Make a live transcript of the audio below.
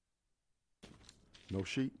No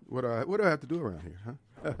sheet? What do I have to do around here,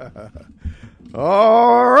 huh?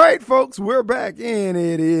 All right, folks, we're back in.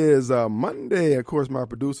 It is Monday. Of course, my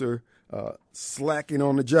producer slacking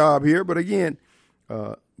on the job here. But again,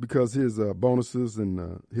 because his bonuses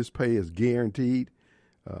and his pay is guaranteed,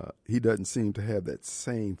 he doesn't seem to have that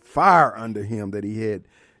same fire under him that he had,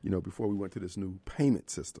 before we went to this new payment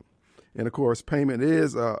system. And, of course, payment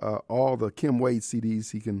is all the Kim Wade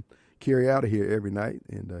CDs he can carry out of here every night,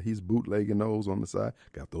 and he's bootlegging those on the side.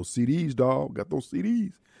 Got those CDs, dog. Got those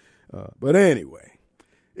CDs. But anyway,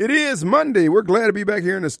 it is Monday. We're glad to be back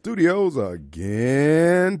here in the studios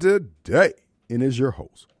again today. And is your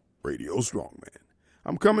host, Radio Strongman.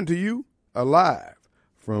 I'm coming to you alive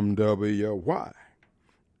from WYAB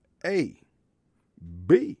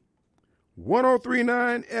 103.9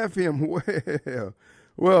 FM.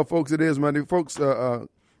 Well, folks, it is Monday. Folks, I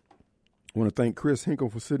want to thank Chris Hinkle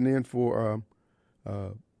for sitting in for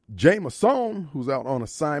Jameson, who's out on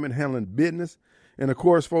assignment handling business. And, of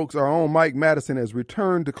course, folks, our own Mike Madison has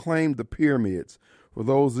returned to claim the pyramids. For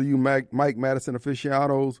those of you Mike Madison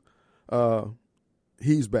aficionados,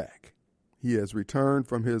 he's back. He has returned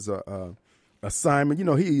from his assignment.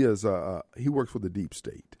 He works for the deep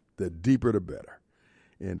state. The deeper, the better.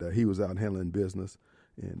 And he was out handling business.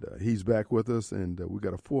 And he's back with us. And we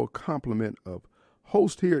got a full complement of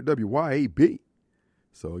host here at WYAB.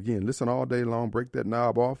 So, again, listen all day long. Break that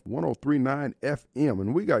knob off. 103.9 FM.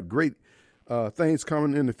 And we got great things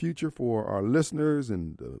coming in the future for our listeners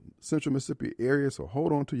in the central Mississippi area. So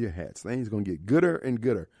hold on to your hats. Things going to get gooder and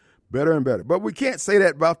gooder, better and better. But we can't say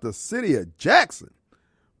that about the city of Jackson.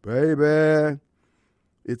 Baby,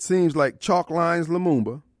 it seems like Chalk Lines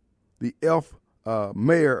Lumumba, the elf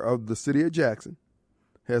mayor of the city of Jackson,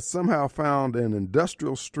 has somehow found an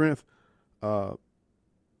industrial strength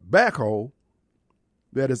backhoe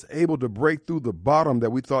that is able to break through the bottom that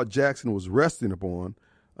we thought Jackson was resting upon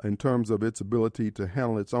in terms of its ability to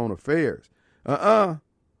handle its own affairs. The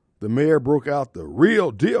mayor broke out the real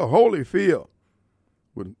deal Holyfield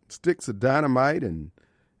with sticks of dynamite, and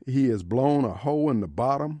he has blown a hole in the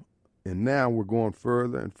bottom, and now we're going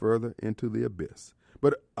further and further into the abyss.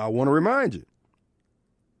 But I want to remind you,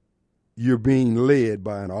 you're being led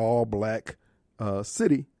by an all-black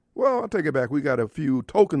city. Well, I'll take it back. We got a few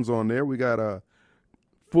tokens on there. We got a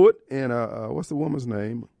Foot and what's the woman's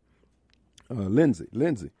name? Lindsay.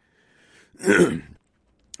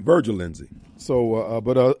 Virgil Lindsay. So,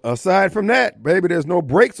 but aside from that, baby, there's no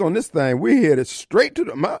brakes on this thing. We're headed straight to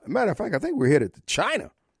the, matter of fact, I think we're headed to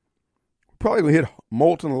China. Probably going to hit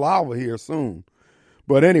molten lava here soon.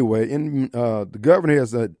 But anyway, the governor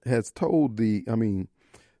has told the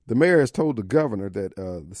mayor has told the governor that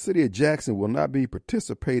the city of Jackson will not be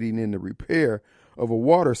participating in the repair of a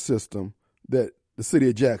water system that the city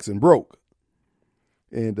of Jackson broke.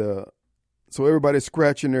 And so everybody's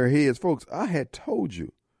scratching their heads. Folks, I had told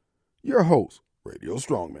you, your host, Radio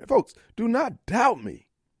Strongman. Folks, do not doubt me.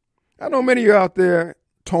 I know many of you out there,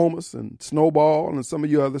 Thomas and Snowball and some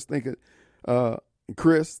of you others thinking,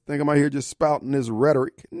 Chris, think I'm out here just spouting this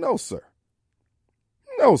rhetoric. No, sir.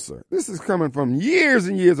 No, sir. This is coming from years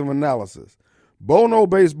and years of analysis. Bo knows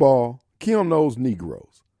baseball, Kim knows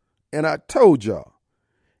Negroes. And I told y'all,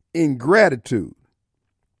 ingratitude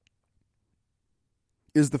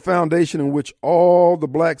is the foundation in which all the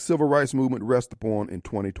black civil rights movement rests upon in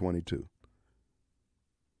 2022.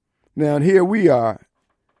 Now, and here we are,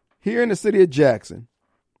 here in the city of Jackson.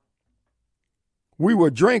 We were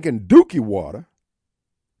drinking Dookie water,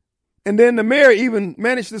 and then the mayor even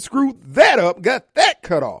managed to screw that up, got that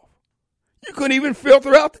cut off. You couldn't even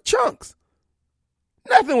filter out the chunks.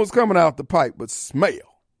 Nothing was coming out the pipe but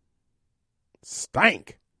smell.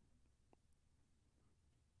 Stank.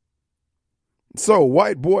 So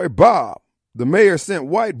white boy Bob, the mayor sent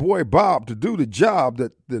white boy Bob to do the job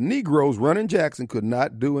that the Negroes running Jackson could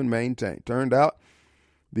not do and maintain. Turned out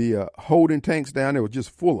the holding tanks down there were just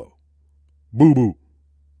full of boo-boo,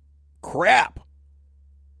 crap,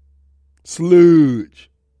 sludge.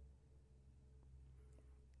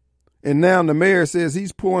 And now the mayor says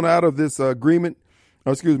he's pulling out of this out of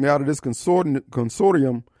this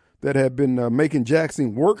consortium that had been making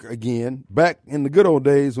Jackson work again back in the good old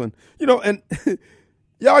days when, and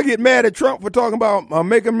y'all get mad at Trump for talking about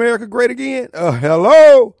make America great again.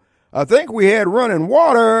 Hello. I think we had running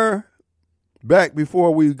water back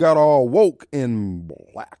before we got all woke in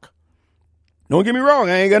black. Don't get me wrong.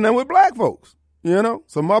 I ain't got nothing with black folks,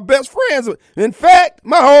 So my best friends, in fact,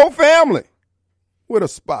 my whole family, with a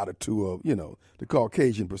spot or two of, the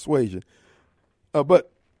Caucasian persuasion.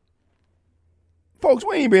 But folks,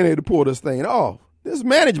 we ain't been able to pull this thing off. This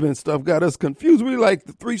management stuff got us confused. We like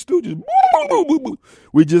the Three Stooges.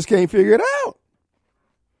 We just can't figure it out.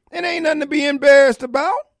 It ain't nothing to be embarrassed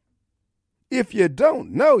about. If you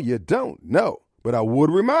don't know, you don't know. But I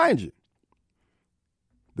would remind you,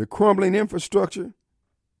 the crumbling infrastructure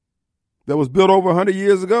that was built over 100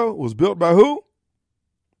 years ago was built by who?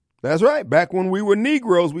 That's right. Back when we were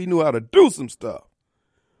Negroes, we knew how to do some stuff.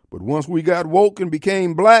 But once we got woke and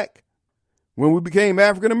became black, when we became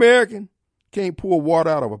African American, can't pour water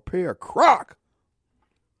out of a pair of crock.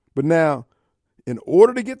 But now, in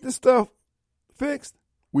order to get this stuff fixed,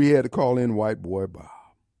 we had to call in White Boy Bob.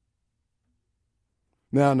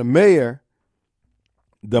 Now, the mayor,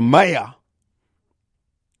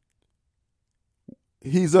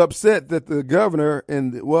 he's upset that the governor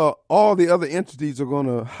and, well, all the other entities are going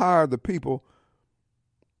to hire the people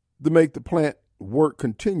to make the plant work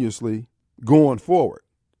continuously going forward.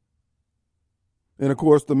 And, of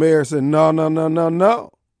course, the mayor said, no.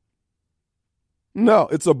 No,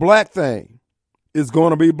 it's a black thing. It's going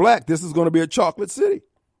to be black. This is going to be a chocolate city.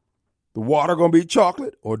 The water going to be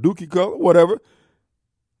chocolate or dookie color, whatever.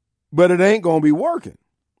 But it ain't going to be working.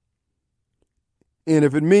 And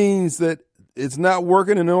if it means that it's not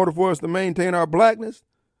working in order for us to maintain our blackness,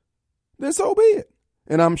 then so be it.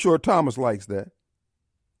 And I'm sure Thomas likes that.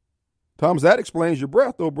 Thomas, that explains your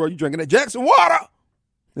breath, though, bro. You drinking that Jackson water.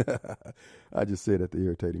 I just said that to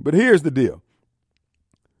irritate him. But here's the deal.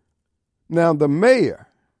 Now, the mayor,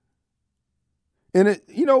 and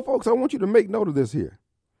folks, I want you to make note of this here.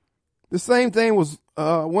 The same thing went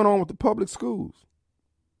on with the public schools.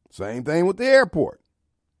 Same thing with the airport.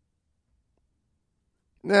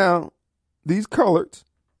 Now, these coloreds,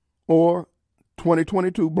 or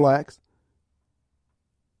 2022 blacks,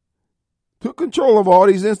 took control of all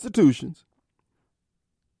these institutions,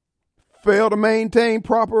 failed to maintain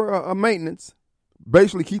proper maintenance,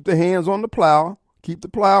 basically keep the hands on the plow, keep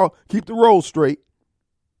the road straight,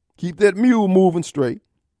 keep that mule moving straight.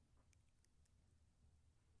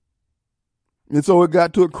 And so it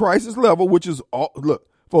got to a crisis level, which is, look,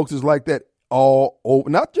 folks, it's like that all over,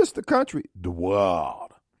 not just the country, the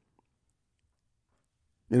world.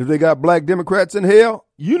 And if they got black Democrats in hell,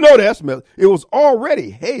 you know that smell. It was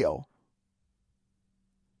already hell.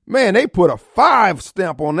 Man, they put a 5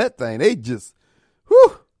 stamp on that thing. They just,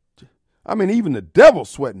 whew. I mean, even the devil's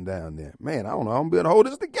sweating down there. Man, I don't know. I'm going to hold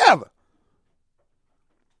this together.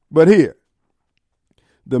 But here,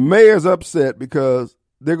 the mayor's upset because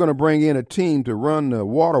they're going to bring in a team to run the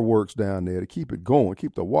waterworks down there to keep it going,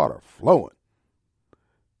 keep the water flowing.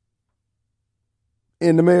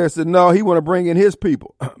 And the mayor said, no, he want to bring in his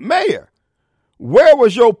people. Mayor, where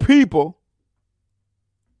was your people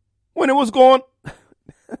when it was going?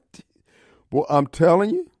 Well, I'm telling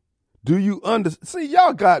you, do you understand? See,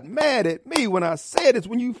 y'all got mad at me when I said this,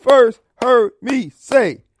 when you first heard me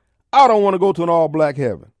say, I don't want to go to an all-black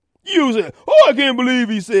heaven. You said, oh, I can't believe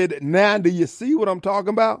he said that. Now, do you see what I'm talking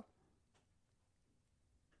about?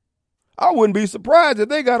 I wouldn't be surprised if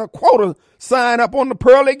they got a quota sign up on the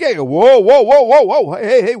pearly gate. Whoa.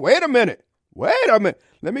 Hey, wait a minute.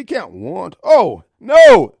 Let me count. 1. Oh,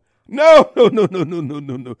 no.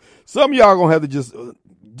 Some of y'all going to have to just,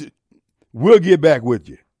 we'll get back with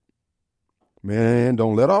you. Man,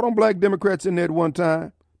 don't let all them black Democrats in there at one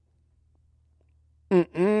time.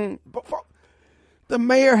 The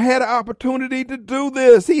mayor had an opportunity to do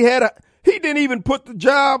this. He didn't even put the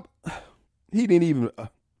job. He didn't even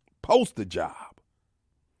post the job.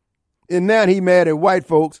 And now he mad at white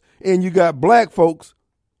folks, and you got black folks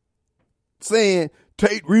saying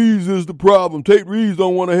Tate Reeves is the problem. Tate Reeves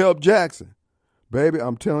don't want to help Jackson. Baby,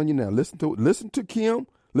 I'm telling you now, listen to Kim,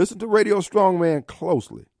 listen to Radio Strongman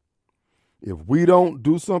closely. If we don't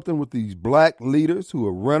do something with these black leaders who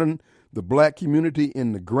are running the black community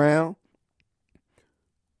in the ground,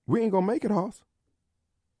 we ain't going to make it, Hoss.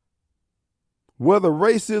 Whether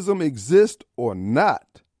racism exists or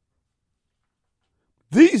not,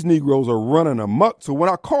 these Negroes are running amok. So when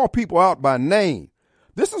I call people out by name,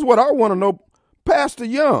 this is what I want to know. Pastor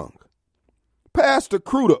Young, Pastor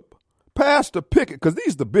Crudup, Pastor Pickett, because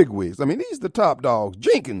these are the big wigs. I mean, these are the top dogs,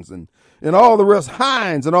 Jenkins and all the rest,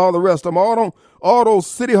 Hines and all the rest of them, all those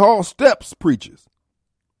City Hall steps preachers.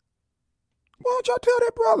 Why don't y'all tell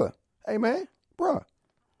that brother, hey man, bruh.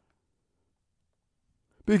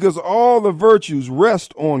 Because all the virtues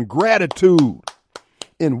rest on gratitude.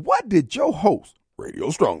 And what did your host, Radio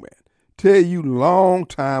Strongman, tell you long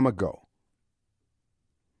time ago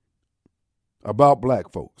about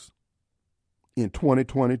black folks in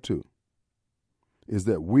 2022 is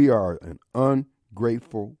that we are an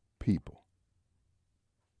ungrateful people.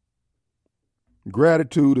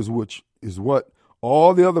 Gratitude is what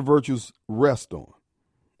all the other virtues rest on.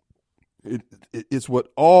 It's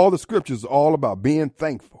what all the scriptures are all about, being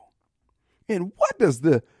thankful. And what does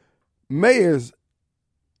the mayor's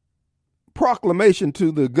proclamation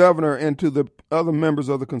to the governor and to the other members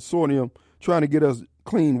of the consortium trying to get us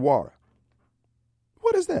clean water.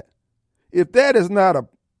 What is that? If that is not a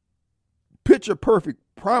picture perfect,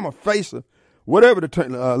 prima facie, whatever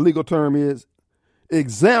the legal term is,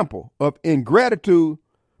 example of ingratitude,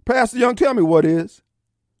 Pastor Young, tell me what is.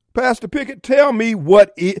 Pastor Pickett, tell me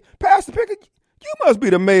what is. Pastor Pickett, you must be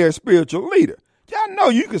the mayor's spiritual leader. Y'all know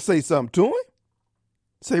you can say something to him.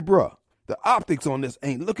 Say, bruh, the optics on this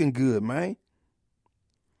ain't looking good, man.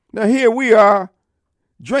 Now here we are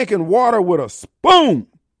drinking water with a spoon.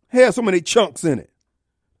 Has so many chunks in it.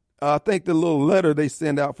 I think the little letter they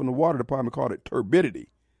send out from the water department called it turbidity.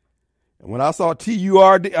 And when I saw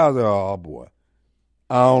T-U-R-D, I was like, oh, boy,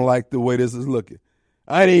 I don't like the way this is looking.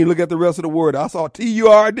 I didn't even look at the rest of the word. I saw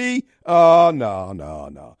T-U-R-D. Oh,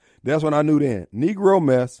 no. That's when I knew then. Negro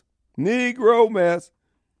mess.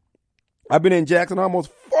 I've been in Jackson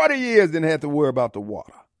almost 40 years, didn't have to worry about the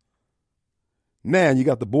water. Now you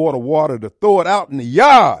got to boil the water to throw it out in the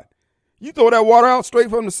yard. You throw that water out straight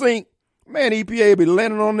from the sink, man, EPA will be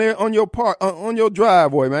landing on there on your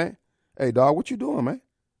driveway, man. Hey, dog, what you doing, man?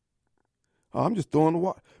 Oh, I'm just throwing the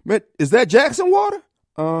water. Man, is that Jackson water?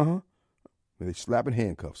 Uh-huh. They slapping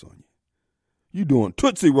handcuffs on you. You doing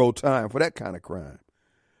Tootsie Roll time for that kind of crime.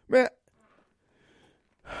 Man,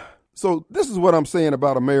 so this is what I'm saying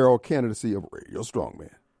about a mayoral candidacy of Radio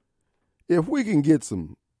Strongman. If we can get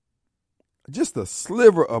just a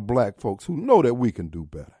sliver of black folks who know that we can do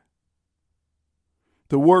better,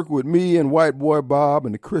 to work with me and White Boy Bob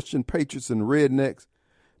and the Christian Patriots and the Rednecks,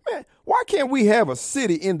 man, why can't we have a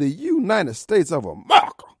city in the United States of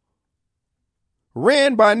America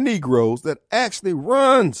ran by Negroes that actually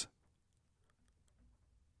runs?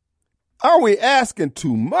 Are we asking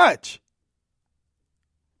too much?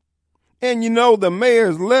 And you know, the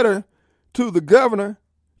mayor's letter to the governor,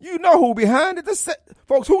 you know who behind it?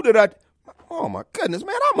 Folks, who did I? Oh, my goodness,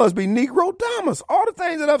 man, I must be Negro Damas. All the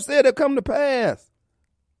things that I've said have come to pass.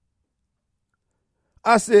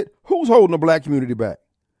 I said, who's holding the black community back?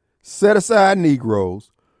 Set aside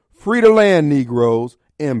Negroes, free to land Negroes,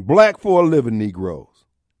 and black for a living Negroes.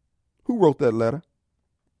 Who wrote that letter?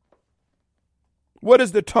 What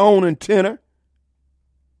is the tone and tenor?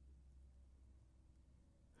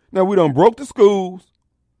 Now, we done broke the schools.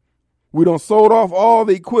 We done sold off all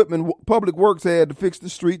the equipment Public Works had to fix the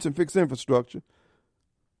streets and fix infrastructure.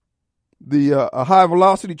 The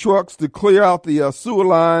high-velocity trucks to clear out the sewer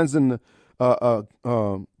lines and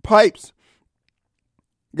the pipes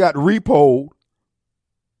got repoed.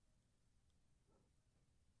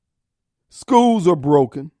 Schools are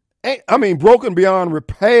broken. Broken beyond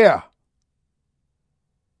repair.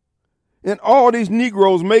 And all these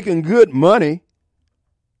Negroes making good money,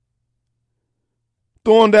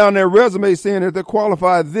 throwing down their resume saying that they're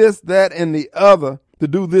qualified this, that, and the other to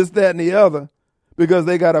do this, that, and the other because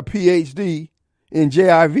they got a PhD in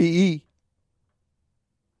JIVE.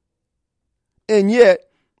 And yet,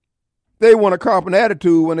 they want a cop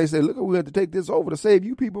attitude when they say, look, we have to take this over to save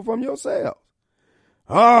you people from yourselves.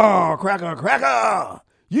 Oh, cracker.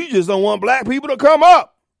 You just don't want black people to come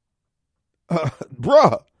up.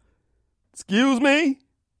 Bruh, excuse me?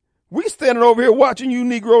 We standing over here watching you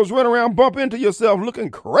Negroes run around, bump into yourself looking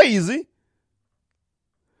crazy.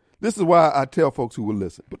 This is why I tell folks who will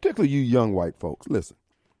listen, particularly you young white folks, listen.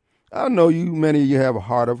 I know many of you have a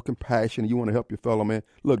heart of compassion and you want to help your fellow man.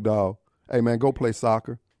 Look, dog, hey, man, go play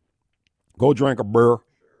soccer. Go drink a beer.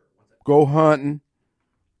 Go hunting.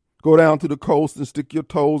 Go down to the coast and stick your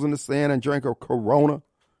toes in the sand and drink a Corona.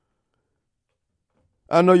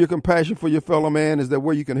 I know your compassion for your fellow man is that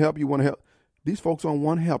where you can help, you want to help. These folks don't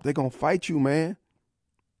want help. They're going to fight you, man.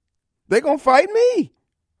 They're going to fight me.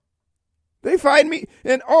 They fight me.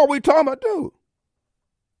 And all we talking about, dude,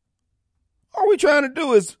 all we trying to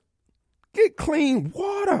do is get clean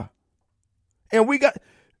water. And we got,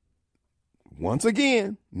 once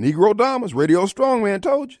again, Negro Damas, Radio Strongman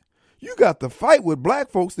told you, you got to fight with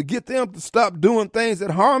black folks to get them to stop doing things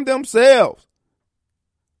that harm themselves.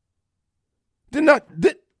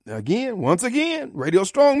 Once again, Radio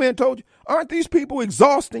Strongman told you, aren't these people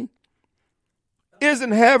exhausting?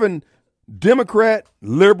 Isn't having Democrat,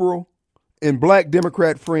 liberal, and black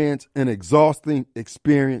Democrat friends an exhausting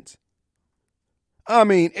experience? I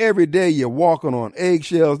mean, every day you're walking on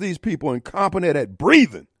eggshells. These people are incompetent at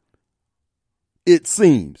breathing, it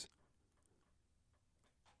seems.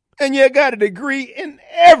 And you got a degree in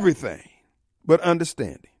everything but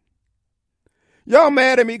understanding. Y'all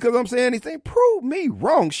mad at me because I'm saying anything? Prove me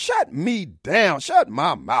wrong. Shut me down. Shut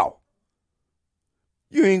my mouth.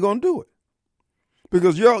 You ain't going to do it.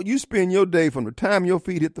 Because you spend your day from the time your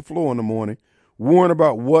feet hit the floor in the morning worrying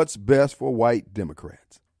about what's best for white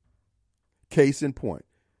Democrats. Case in point,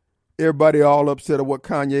 everybody all upset at what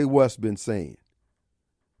Kanye West been saying.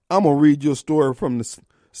 I'm going to read you a story from the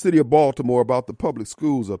city of Baltimore about the public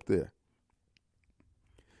schools up there.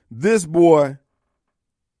 This boy,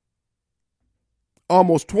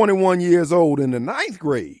 almost 21 years old in the 9th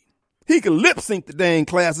grade, he could lip sync the dang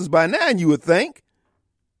classes by now, you would think.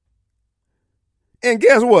 And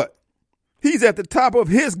guess what? He's at the top of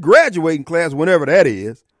his graduating class, whenever that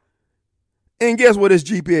is. And guess what his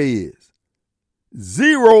GPA is?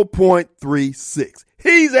 0.36.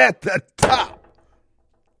 He's at the top.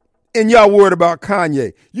 And y'all worried about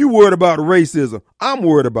Kanye. You worried about racism. I'm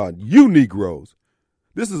worried about you Negroes.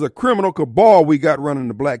 This is a criminal cabal we got running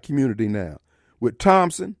the black community now. With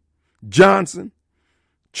Thompson, Johnson,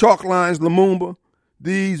 Chalk Lines, Lumumba.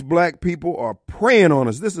 These black people are preying on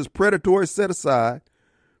us. This is predatory set aside,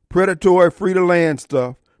 predatory free to land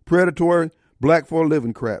stuff, predatory black for a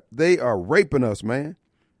living crap. They are raping us, man.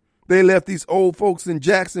 They left these old folks in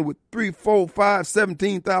Jackson with $3, $4,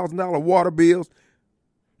 $5, $17,000 water bills.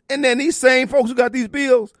 And then these same folks who got these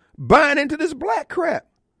bills buying into this black crap.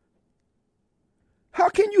 How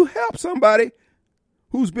can you help somebody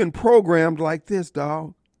who's been programmed like this,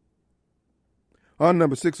 dog? Our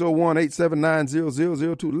number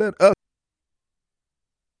 601-879-0002. Let us.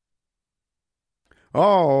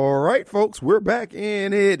 All right, folks, we're back,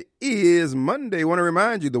 and it is Monday. I want to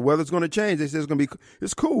remind you the weather's going to change. They say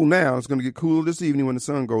it's cool now. It's going to get cooler this evening when the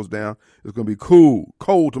sun goes down. It's going to be cold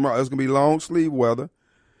tomorrow. It's going to be long sleeve weather.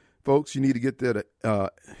 Folks, you need to get that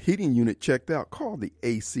heating unit checked out. Call the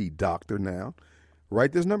AC doctor now.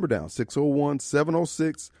 Write this number down,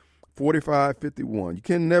 601-706-4551. You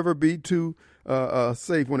can never be too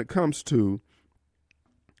safe when it comes to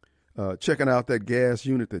checking out that gas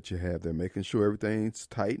unit that you have there, making sure everything's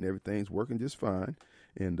tight and everything's working just fine.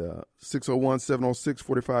 And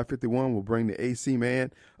 601-706-4551 will bring the AC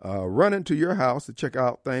man running to your house to check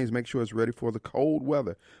out things, make sure it's ready for the cold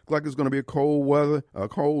weather. Looks like it's going to be a cold winter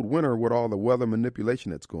with all the weather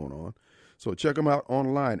manipulation that's going on. So check them out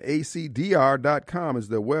online. acdr.com is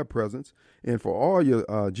their web presence. And for all your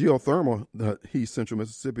geothermal, he's Central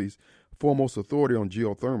Mississippi's foremost authority on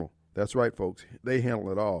geothermal. That's right, folks. They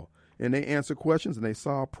handle it all. And they answer questions and they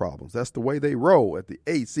solve problems. That's the way they roll at the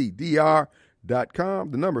acdr.com.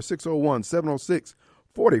 The number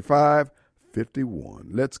 601-706-4551.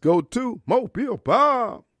 Let's go to Mobile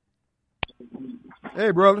Bob. Hey,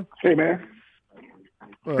 brother. Hey, man.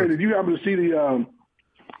 Hey, did you happen to see the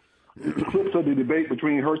clips of the debate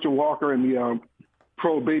between Herschel Walker and the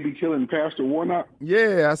pro-baby killing Pastor Warnock?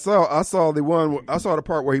 Yeah, I saw the one. I saw the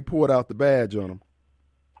part where he pulled out the badge on him.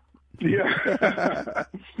 Yeah, that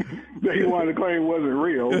he wanted to claim wasn't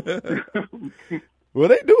real. Well,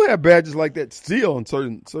 they do have badges like that still in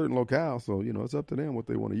certain locales, so it's up to them what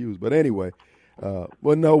they want to use. But anyway,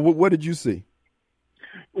 what did you see?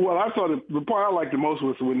 Well, I saw the part I liked the most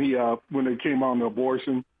was when they came on the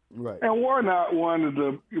abortion. Right. And Warnock wanted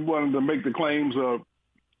to make the claims of,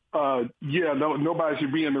 nobody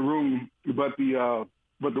should be in the room but the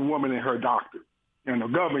woman and her doctor, and the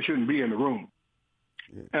government shouldn't be in the room.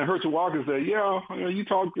 Yeah. And Herschel Walker said, you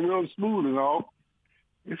talk real smooth and all.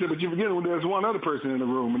 He said, but you're forgetting there's one other person in the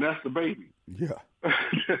room, and that's the baby. Yeah.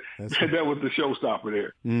 That was the showstopper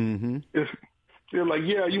there. Mm-hmm. They're like,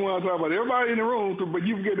 you want to talk about everybody in the room, but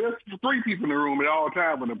you forget there's 3 people in the room at all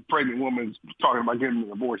times when a pregnant woman's talking about getting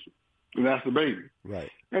an abortion, and that's the baby.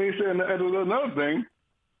 Right. And he said, another thing,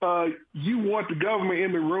 you want the government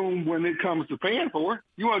in the room when it comes to paying for it.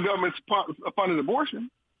 You want the government funding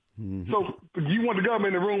abortion. Mm-hmm. So you want the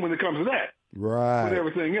government in the room when it comes to that. Right. With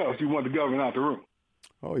everything else, you want the government out the room.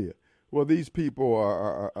 Oh, yeah. Well, these people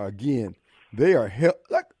are again, they are hell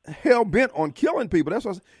bent on killing people. That's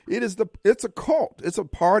what it's a cult. It's a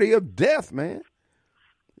party of death, man.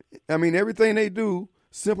 I mean, everything they do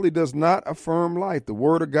simply does not affirm life. The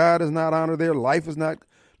word of God is not honored there. Life is not,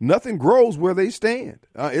 nothing grows where they stand.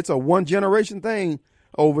 It's a one generation thing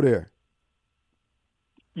over there.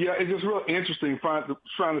 Yeah, it's just real interesting trying to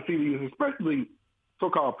see these, especially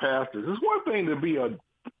so-called pastors. It's one thing to be a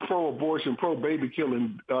pro-abortion,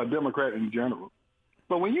 pro-baby-killing Democrat in general.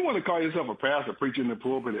 But when you want to call yourself a pastor preaching in the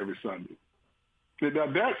pulpit every Sunday,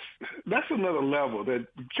 that's another level that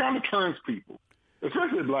kind of turns people,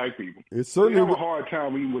 especially black people. It certainly they have a hard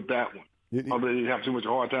time even with that one. Although they have too much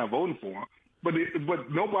hard time voting for him. But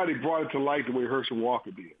nobody brought it to light the way Herschel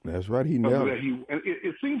Walker did. That's right. He nailed it. And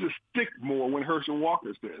it seems to stick more when Herschel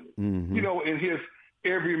Walker says it. Mm-hmm. In his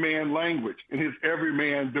everyman language, in his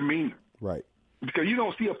everyman demeanor. Right. Because you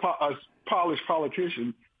don't see a polished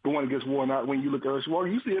politician going against Warnock when you look at Herschel Walker.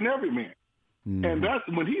 You see an everyman. Mm-hmm. And that's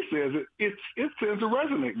when he says it tends to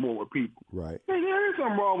resonate more with people. Right. Hey, there is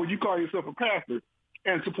something wrong when you call yourself a pastor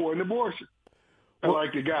and supporting abortion. And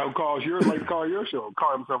like the guy who call your show,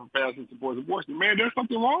 call himself a pastor and supports abortion. Man, there's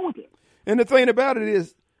something wrong with that. And the thing about it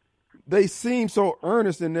is, they seem so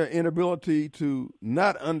earnest in their inability to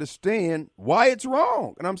not understand why it's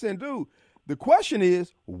wrong. And I'm saying, dude, the question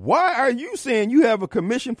is, why are you saying you have a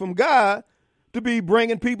commission from God to be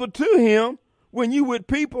bringing people to him when you with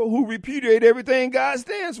people who repudiate everything God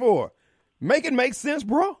stands for? Make it make sense,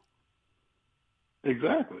 bro.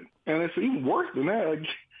 Exactly. And it's even worse than that. Like,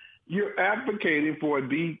 you're advocating for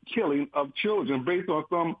the killing of children based on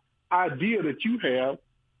some idea that you have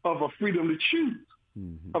of a freedom to choose,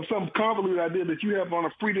 of some convoluted idea that you have on a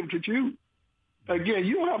freedom to choose. Again,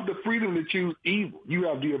 you don't have the freedom to choose evil. You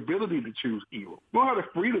have the ability to choose evil. We don't have the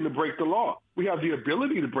freedom to break the law. We have the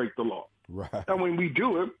ability to break the law. Right. And when we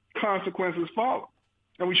do it, consequences follow.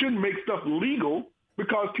 And we shouldn't make stuff legal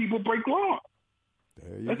because people break law.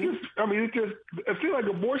 I feel like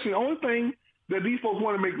abortion, the only thing that these folks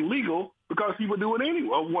want to make legal because people do it anyway.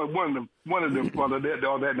 One of them,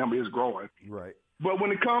 that number is growing. Right. But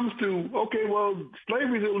when it comes to, okay, well,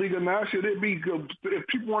 slavery is illegal now. Should it be, if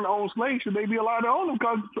people want to own slaves, should they be allowed to own them?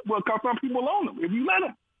 Because some people own them, if you let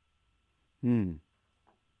them.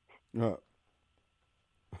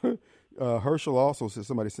 Herschel also said,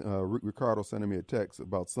 Ricardo sent me a text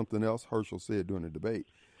about something else Herschel said during the debate.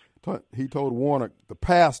 He told Warnock, the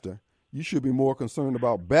pastor, you should be more concerned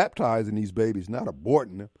about baptizing these babies, not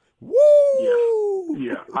aborting them. Woo!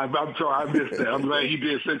 Yeah. I'm sorry, I missed that. I'm glad he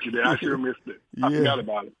did send you that. I sure missed it. I forgot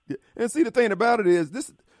about it. Yeah. And see, the thing about it is,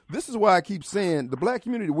 this is why I keep saying, the black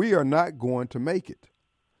community, we are not going to make it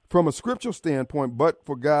from a scriptural standpoint, but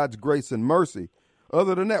for God's grace and mercy.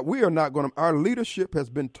 Other than that, we are not going to. Our leadership has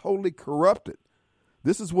been totally corrupted.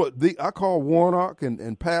 This is what I call Warnock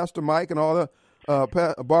and Pastor Mike and all the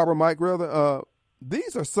Barbara Mike rather.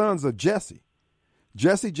 These are sons of Jesse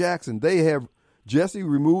Jackson. Jesse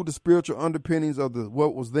removed the spiritual underpinnings of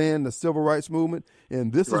what was then the civil rights movement,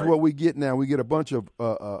 and this is what we get now. We get a bunch of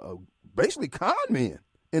basically con men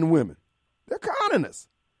and women. They're conning us.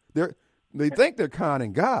 They think they're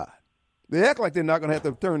conning God. They act like they're not going to have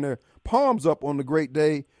to turn their palms up on the great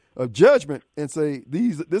day of judgment and say,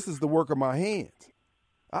 this is the work of my hands.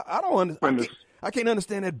 I don't understand. I can't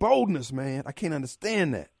understand that boldness, man. I can't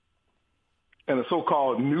understand that. And the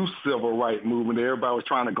so-called new civil rights movement that everybody was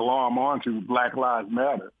trying to glom onto, Black Lives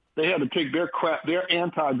Matter, they had to take their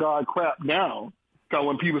anti-God crap down. Because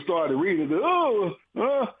when people started reading, they said, I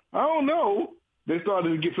don't know. They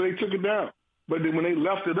started so they took it down. But then when they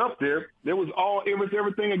left it up there, it was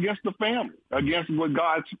everything against the family, against what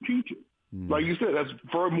God teaches. Like you said, that's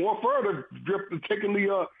further taking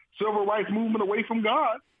the civil rights movement away from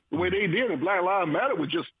God the way they did. And Black Lives Matter was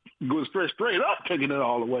just straight up taking it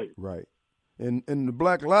all away. Right. And the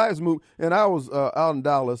Black Lives Movement, and I was out in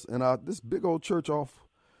Dallas, and this big old church off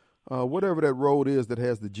whatever that road is that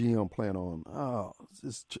has the GM plant on. Oh,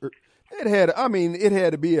 this church. It had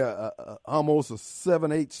to be almost a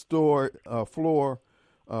 7-8 floor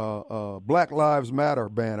Black Lives Matter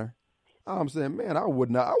banner. I'm saying, man, I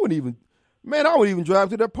wouldn't even drive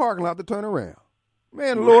to that parking lot to turn around.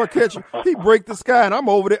 Man, the Lord catch him. He break the sky, and I'm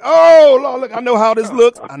over there. Oh, Lord, look, I know how this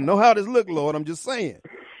looks. Lord. I'm just saying.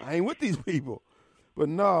 I ain't with these people. But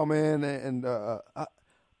no, man, and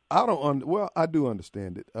I do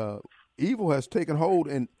understand it. Evil has taken hold,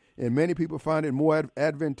 and many people find it more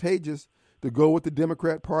advantageous to go with the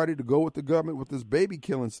Democrat Party, to go with the government with this baby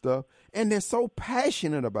killing stuff, and they're so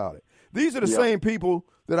passionate about it. These are the same people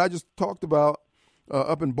that I just talked about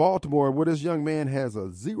up in Baltimore, where this young man has a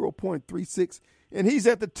 0.36, and he's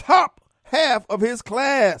at the top half of his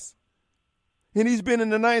class, and he's been in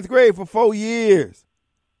the 9th grade for 4 years.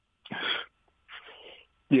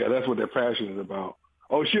 Yeah, that's what they're passionate about.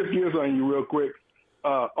 Oh, shift gears on you real quick.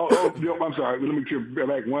 I'm sorry. Let me get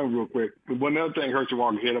back one real quick. One other thing Herschel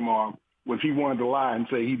Walker hit him on was he wanted to lie and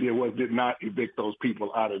say he did not evict those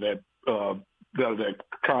people out of that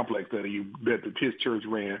complex that his church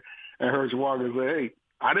ran. And Herschel Walker said, "Hey,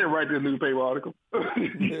 I didn't write this newspaper article.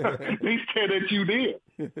 He said that you did.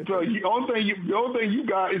 So the only thing you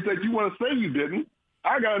got is that you want to say you didn't.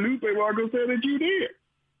 I got a newspaper article that said that you did.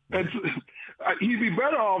 And he'd be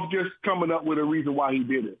better off just coming up with a reason why he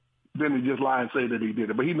did it than to just lie and say that he did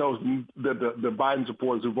it. But he knows that the Biden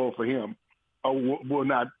supporters who vote for him will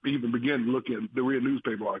not even begin to look at the real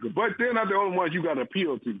newspaper article. But they're not the only ones you got to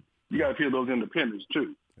appeal to. You got to appeal to those independents,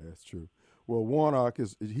 too. That's true. Well, Warnock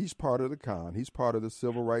he's part of the con. He's part of the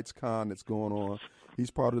civil rights con that's going on.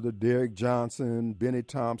 He's part of the Derek Johnson, Benny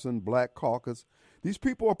Thompson, Black Caucus. These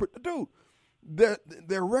people are, dude,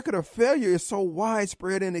 their record of failure is so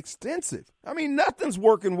widespread and extensive. I mean, nothing's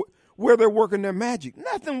working where they're working their magic.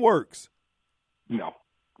 Nothing works. No.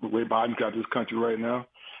 The way Biden's got this country right now.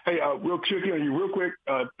 Hey, real quick, real quick.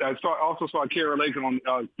 I also saw Karen Lake on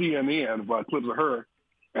CNN about clips of her,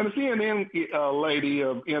 and the CNN lady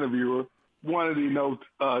interviewer wanted to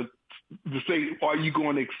say, "Are you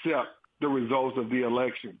going to accept the results of the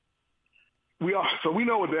election?" So we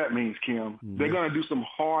know what that means, Kim. Mm-hmm. They're going to do some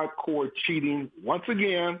hardcore cheating once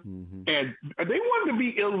again, and they want it to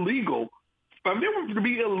be illegal. They want it to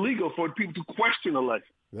be illegal for people to question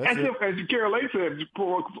elections. As Karen Lake said,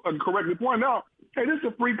 correctly pointed out, hey, this is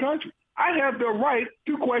a free country. I have the right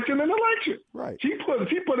to question an election. Right. She put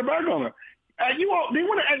it back on her. They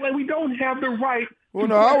want to act like we don't have the right to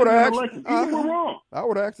question an election. We're wrong. I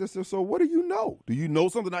would ask this, so what do you know? Do you know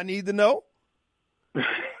something I need to know?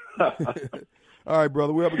 All right,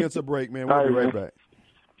 brother, we're up against a break, man. We'll be right back.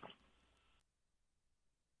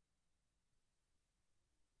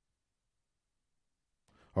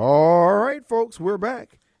 All right, folks, we're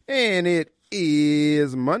back. And it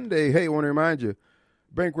is Monday. Hey, I want to remind you,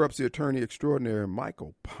 bankruptcy attorney extraordinaire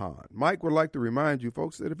Michael Pond. Mike would like to remind you,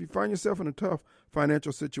 folks, that if you find yourself in a tough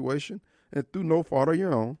financial situation and through no fault of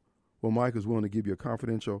your own, well, Mike is willing to give you a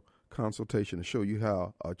confidential consultation to show you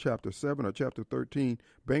how Chapter 7 or Chapter 13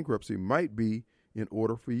 bankruptcy might be in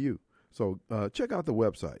order for you. So check out the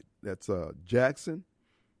website. That's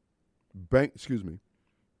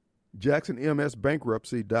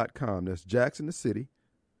JacksonMSBankruptcy.com. That's Jackson the city,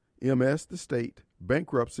 MS the state,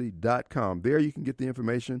 bankruptcy.com. There you can get the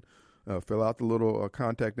information, fill out the little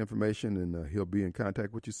contact information, and he'll be in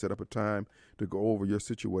contact with you, set up a time to go over your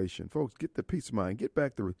situation. Folks, get the peace of mind. Get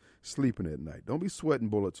back to sleeping at night. Don't be sweating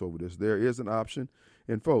bullets over this. There is an option.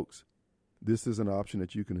 And, folks, this is an option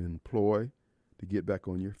that you can employ to get back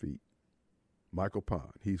on your feet. Michael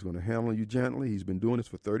Pond. He's going to handle you gently. He's been doing this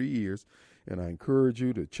for 30 years, and I encourage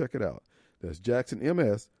you to check it out. That's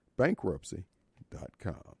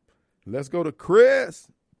JacksonMSBankruptcy.com. Let's go to Chris.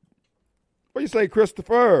 What do you say,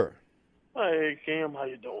 Christopher? Hey, Kim, how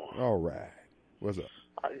you doing? All right. What's up?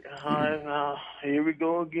 Here we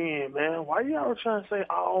go again, man. Why y'all trying to say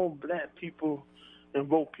all black people and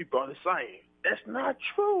woke people are the same? That's not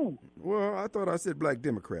true. Well, I thought I said black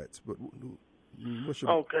Democrats, but what should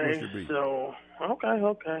be? So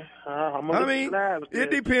okay. It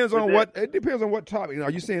depends on what topic. Are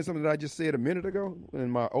you saying something that I just said a minute ago in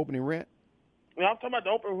my opening rant? Yeah, I'm talking about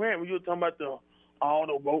the open rant when you were talking about all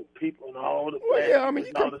the woke people and all the black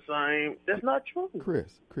people all the same. That's not true.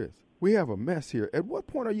 Chris, we have a mess here. At what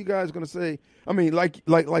point are you guys going to say? I mean, like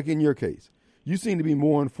in your case, you seem to be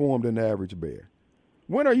more informed than the average bear.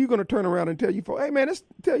 When are you going to turn around and tell your folks, hey man, this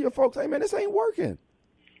ain't working?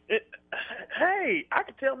 Hey, I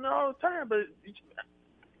can tell them all the time, but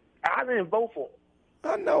I didn't vote for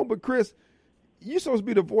them. I know, but Chris, you're supposed to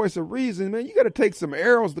be the voice of reason, man. You got to take some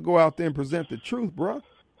arrows to go out there and present the truth, bro.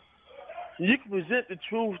 You can present the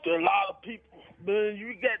truth to a lot of people, but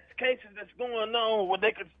you got cases that's going on where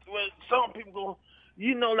some people go,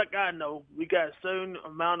 like I know, we got a certain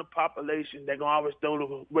amount of population that gonna always throw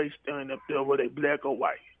the race thing up there, whether they black or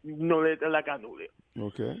white. You know that, like I know that.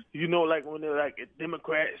 Okay. Like when they're like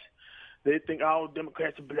Democrats, they think all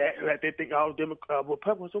Democrats are black, like they think all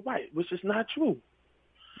Republicans are white, which is not true.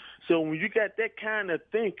 So when you got that kind of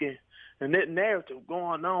thinking and that narrative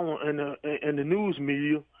going on in the news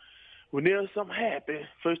media, when there's something happen,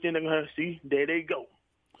 first thing they're going to see, there they go.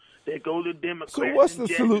 They go to Democrats. So what's the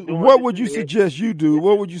solution? What would you suggest you do?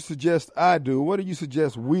 What would you suggest I do? What do you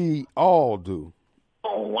suggest we all do?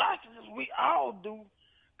 Oh, I suggest we all do.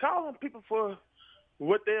 Calling people for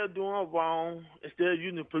what they're doing wrong instead of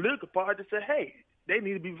using the political party to say, hey, they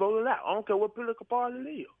need to be voted out. I don't care what political party it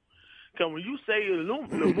is. Because when you say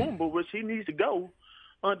Lumumba, which he needs to go,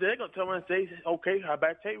 they're going to turn around and say, okay, how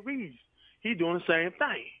about Tate Reeves? He's doing the same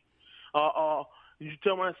thing. You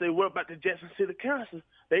turn around and say, what about the Jackson City Council?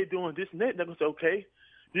 They doing this and that. They're going to say, okay,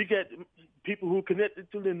 you got people who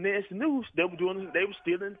connected to the national news. They were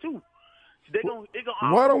stealing too. So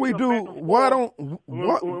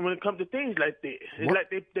when it comes to things like that, it's like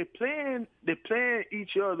they playing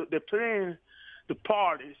each other. They're playing the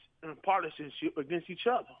parties and partisanship against each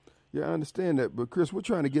other. Yeah, I understand that, but Chris, we're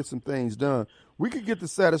trying to get some things done. We could get the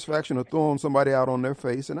satisfaction of throwing somebody out on their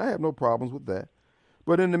face, and I have no problems with that.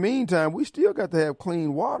 But in the meantime, we still got to have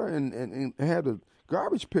clean water and have the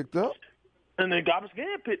garbage picked up. And the garbage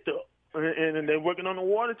getting picked up, and they're working on the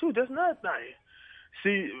water too. That's another thing.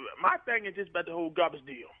 See, my thing is just about the whole garbage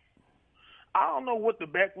deal. I don't know what the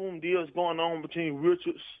backroom deal is going on between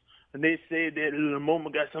Richards, and they said that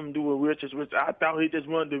Lumumba got something to do with Richards, which I thought he just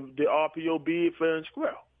wanted the RPO bid fair and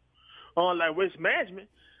square. Like Waste Management,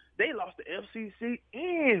 they lost the FCC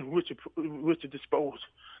and Richard Disposal.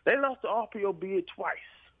 They lost the RPO bid twice.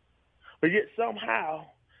 But yet somehow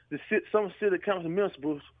some city council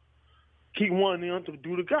municipals keep wanting them to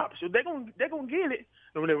do the garbage. So they're gonna get it.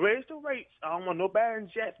 And when they raise the rates, I don't want nobody in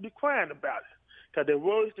Jackson to be crying about it. Because they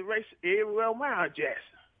raise the rates everywhere around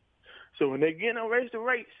Jackson. So when they get them raise the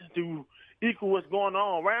rates to equal what's going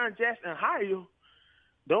on around Jackson and higher,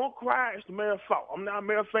 don't cry, it's the mayor's fault. I'm not a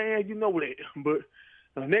mayor fan, you know that. But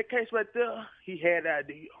in that case right there, he had the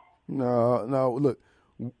idea. No, look.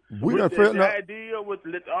 We the idea was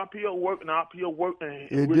to let the RPO work and RPO work.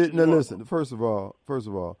 And it didn't. Now listen, first of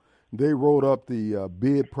all, they wrote up the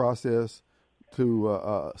bid process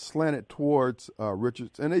to slant it towards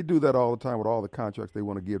Richards, and they do that all the time with all the contracts they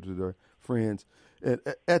want to give to their friends. And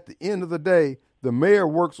at the end of the day, the mayor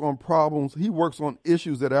works on problems. He works on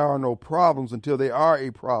issues that are no problems until they are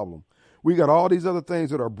a problem. We got all these other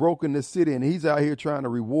things that are broken in this city, and he's out here trying to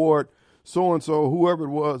reward so-and-so, whoever it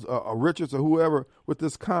was, Richards or whoever, with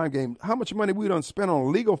this con game. How much money we done spent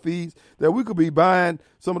on legal fees that we could be buying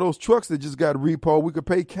some of those trucks that just got repoed. We could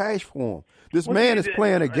pay cash for them. This man is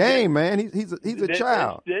playing a game, man. He's a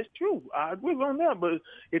child. That's true. I agree on that, but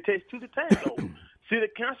it takes two to tango. City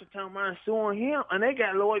council talking about suing him, and they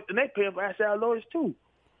got lawyers, and they paying for outside lawyers too.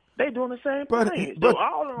 They doing the same thing.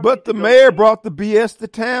 But the mayor brought the BS to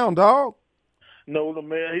town, dog. No, the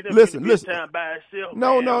mayor, he listen. Time by himself.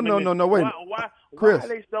 No. Wait. Why Chris, are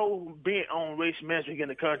they so bent on race management in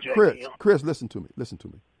the country? Chris, listen to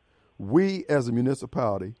me. We as a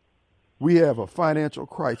municipality, we have a financial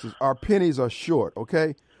crisis. Our pennies are short.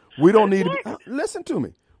 Okay, we don't need to be, listen to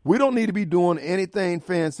me. We don't need to be doing anything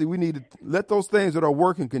fancy. We need to let those things that are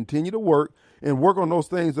working continue to work and work on those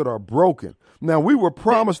things that are broken. Now, we were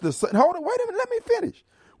promised hold on, wait a minute, let me finish.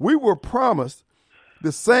 We were promised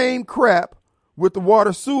the same crap with the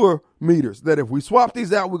water sewer meters, that if we swap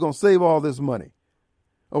these out, we're going to save all this money.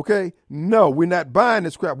 Okay? No, we're not buying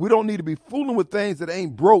this crap. We don't need to be fooling with things that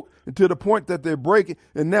ain't broke until the point that they're breaking,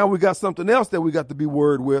 and now we got something else that we got to be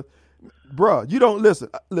worried with. Bruh, you don't listen.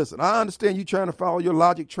 Listen, I understand you trying to follow your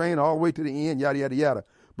logic train all the way to the end, yada, yada, yada.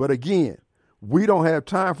 But again, we don't have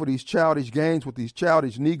time for these childish games with these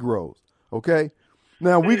childish Negroes, okay?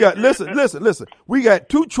 Now, we got, listen. We got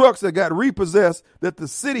 2 trucks that got repossessed that the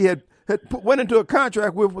city went into a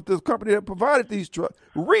contract with this company that provided these trucks.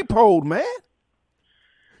 Repoed, man.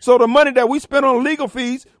 So the money that we spent on legal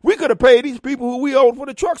fees, we could have paid these people who we owed for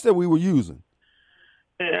the trucks that we were using.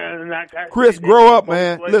 Chris, grow up,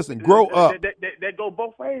 man. Listen, grow up. That go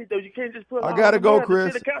both ways, though. You can't just put. I gotta go,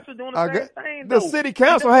 Chris. The city council doing the same thing. The city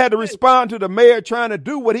council had to respond to the mayor trying to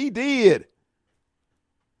do what he did.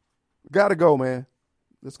 Gotta go, man.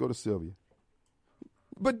 Let's go to Sylvia.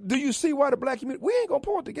 But do you see why the black community? We ain't gonna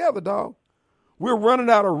pull it together, dog. We're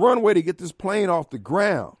running out of runway to get this plane off the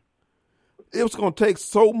ground. It was gonna take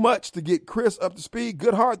so much to get Chris up to speed.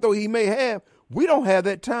 Good heart though he may have, we don't have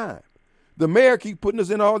that time. The mayor keep putting us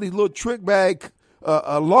in all these little trick bag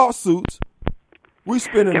lawsuits. We're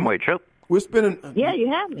spending. Can we, Chuck? We're spending. Yeah, you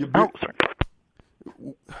have me.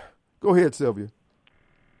 Sorry. Go ahead, Sylvia.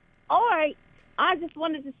 All right. I just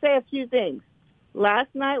wanted to say a few things. Last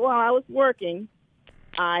night while I was working,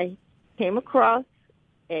 I came across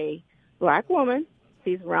a black woman.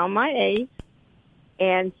 She's around my age,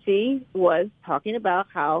 and she was talking about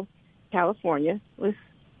how California was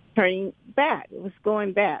turning bad. It was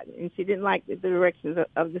going bad, and she didn't like the directions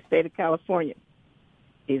of the state of California.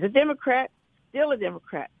 She's a Democrat, still a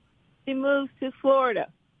Democrat. She moved to Florida.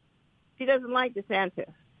 She doesn't like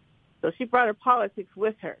DeSantis, so she brought her politics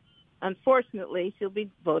with her. Unfortunately, she'll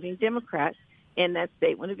be voting Democrat in that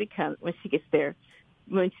state when she gets there,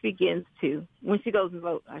 when she goes and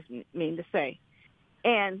vote, I mean to say.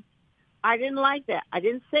 And I didn't like that. I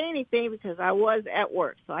didn't say anything because I was at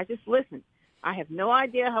work, so I just listened. I have no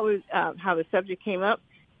idea how the subject came up,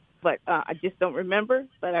 but I just don't remember.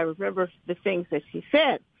 But I remember the things that she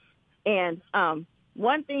said. And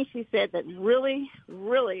one thing she said that really,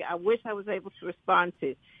 really I wish I was able to respond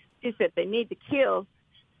to, she said they need to kill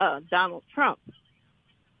Donald Trump.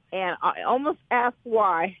 And I almost asked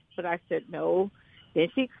why, but I said no. Then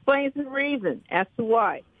she explains the reason as to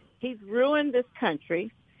why. He's ruined this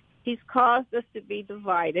country. He's caused us to be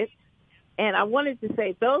divided. And I wanted to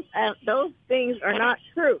say those things are not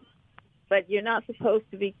true, but you're not supposed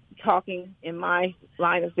to be talking in my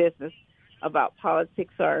line of business about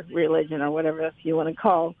politics or religion or whatever else you want to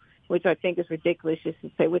call, which I think is ridiculous just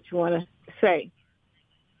to say what you want to say.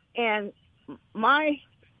 And my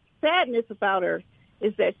sadness about her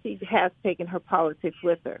is that she has taken her politics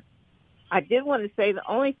with her. I did want to say the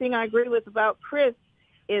only thing I agree with about Chris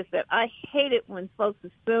is that I hate it when folks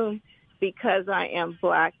assume because I am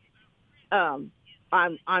black, I'm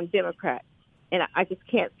Democrat, and I just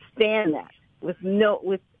can't stand that.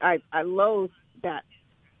 I loathe that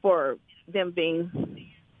for them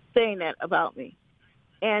saying that about me.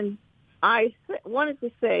 And I wanted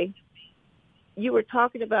to say, you were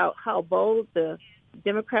talking about how bold the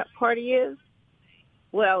Democrat Party is.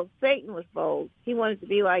 Well, Satan was bold. He wanted to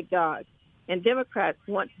be like God. And Democrats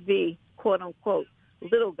want to be, quote unquote,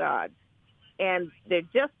 little gods. And they're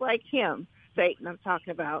just like him, Satan I'm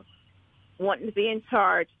talking about, wanting to be in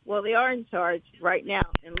charge. Well, they are in charge right now,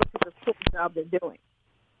 and look at the cool job they're doing.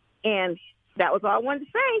 And that was all I wanted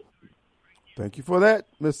to say. Thank you for that,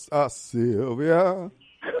 Miss Sylvia.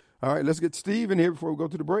 All right, let's get Steve in here before we go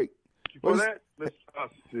to the break. Thank you for that, Miss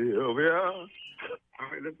Sylvia. All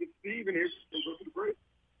right, let's get Steve in here before we go to the break.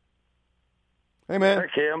 Hey, man. Hey,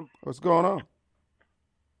 Kim. What's going on?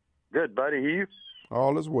 Good, buddy. You?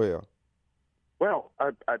 All is well. Well,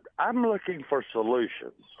 I'm looking for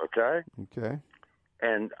solutions, okay? Okay.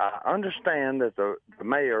 And I understand that the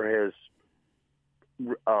mayor has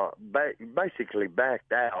basically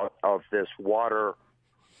backed out of this water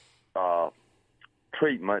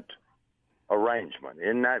treatment arrangement.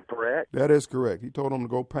 Isn't that correct? That is correct. He told them to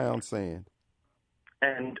go pound sand.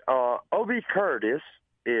 And O.B. Curtis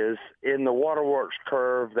is in the waterworks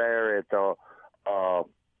curve there at the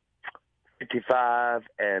 55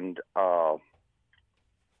 and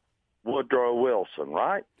Woodrow Wilson,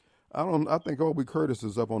 right? I think O.B. Curtis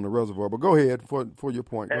is up on the reservoir, but go ahead for your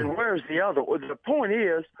point. And where's the other? The point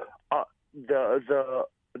is, the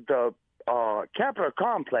Capitol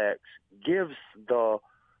complex gives the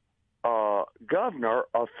governor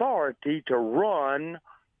authority to run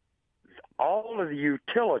all of the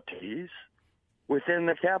utilities within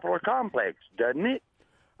the Capitol complex, doesn't it?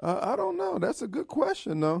 I don't know. That's a good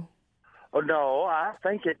question, though. Oh, no, I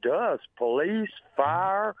think it does. Police,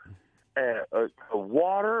 fire,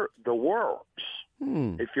 water, the works.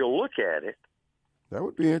 If you look at it. That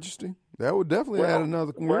would be interesting. That would definitely add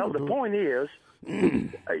another. Well, the point is,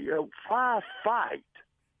 why fight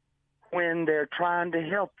when they're trying to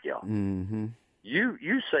help you? Mm-hmm.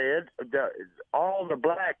 You said that all the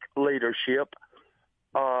black leadership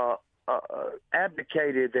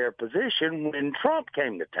abdicated their position when Trump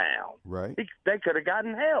came to town. Right. They could have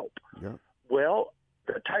gotten help. Yeah. Well,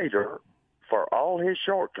 the Tater, for all his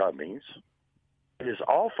shortcomings, is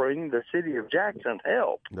offering the city of Jackson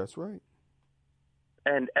help. That's right.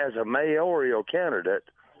 And as a mayoral candidate,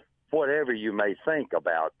 whatever you may think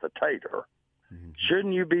about the Tater,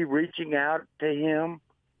 shouldn't you be reaching out to him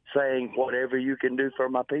saying, whatever you can do for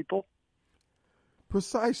my people?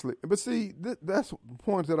 Precisely. But see, that's the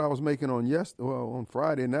point that I was making on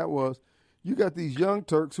Friday, and that was, you got these young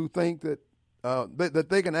Turks who think that that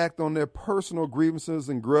they can act on their personal grievances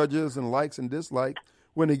and grudges and likes and dislikes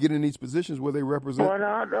when they get in these positions where they represent.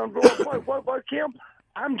 What, Kim?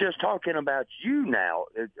 I'm just talking about you now.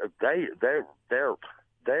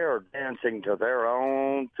 They're dancing to their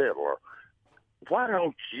own fiddler. Why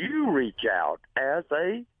don't you reach out as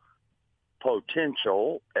a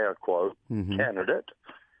potential, air quote, candidate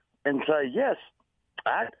and say, yes,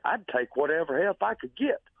 I'd take whatever help I could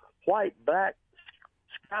get. White, black,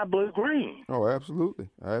 sky blue, green. Oh, absolutely.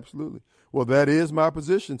 Absolutely. Well, that is my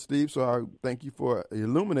position, Steve, so I thank you for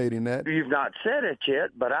illuminating that. You've not said it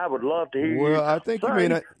yet, but I would love to hear you. Well, I think you may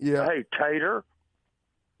not. Yeah. Hey, Tater,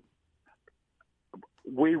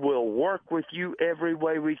 we will work with you every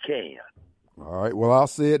way we can. All right. Well, I'll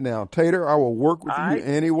say it now. Tater, I will work with you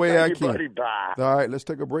any way I can. Buddy, bye. All right. Let's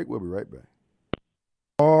take a break. We'll be right back.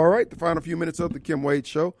 All right. The final few minutes of the Kim Wade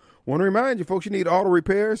Show. Want to remind you, folks, you need auto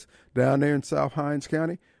repairs down there in South Hinds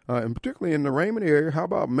County, and particularly in the Raymond area. How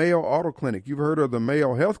about Mayo Auto Clinic? You've heard of the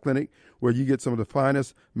Mayo Health Clinic, where you get some of the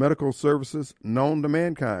finest medical services known to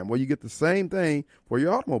mankind. Well, you get the same thing for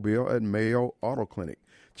your automobile at Mayo Auto Clinic.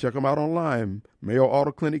 Check them out online,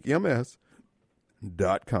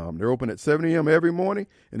 MayoAutoClinicMS.com. They're open at 7 a.m. every morning,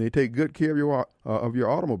 and they take good care of your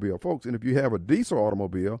automobile, folks. And if you have a diesel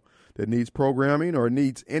automobile that needs programming or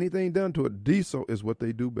needs anything done to it, diesel is what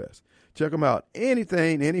they do best. Check them out. Any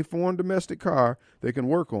foreign domestic car they can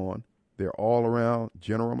work on, they're all around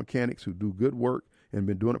general mechanics who do good work and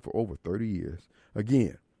been doing it for over 30 years.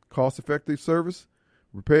 Again, cost-effective service,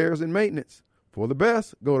 repairs, and maintenance. For the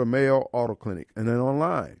best, go to Mayo Auto Clinic, and then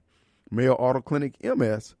online,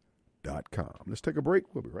 MayoAutoClinicMS.com. Let's take a break.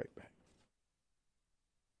 We'll be right back.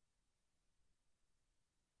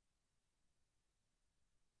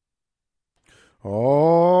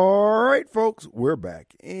 All right, folks, we're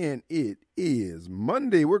back, and it is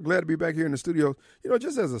Monday. We're glad to be back here in the studio. You know,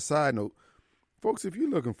 just as a side note, folks, if you're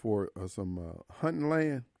looking for some hunting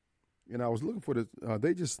land, and I was looking for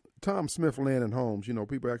this. Tom Smith Land and Homes. You know,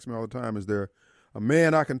 people ask me all the time, is there a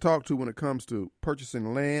man I can talk to when it comes to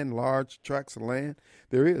purchasing land, large tracts of land?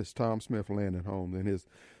 There is Tom Smith Land and Homes and his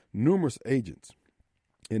numerous agents,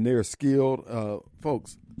 and they're skilled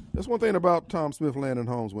folks. That's one thing about Tom Smith Land and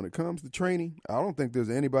Homes. When it comes to training, I don't think there's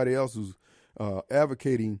anybody else who's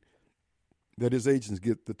advocating that his agents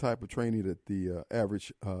get the type of training that the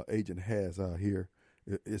average agent has out here.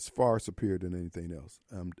 It's far superior than anything else.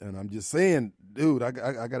 And I'm just saying, dude, I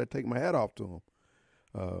got to take my hat off to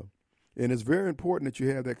him. And it's very important that you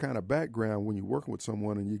have that kind of background when you're working with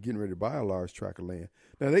someone and you're getting ready to buy a large tract of land.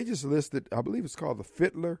 Now, they just listed, I believe it's called the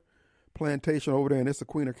Fittler Plantation over there in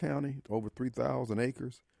Issaquah County, over 3,000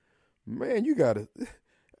 acres. Man, you got to,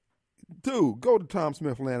 dude, go to Tom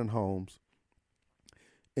Smith Land and Homes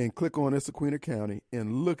and click on Issaquah County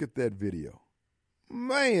and look at that video.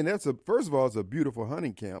 Man, first of all, it's a beautiful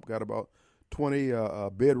hunting camp. Got about 20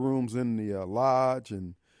 bedrooms in the lodge,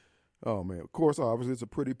 and oh man, of course, obviously it's a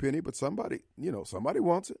pretty penny, but somebody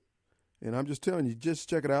wants it. And I'm just telling you, just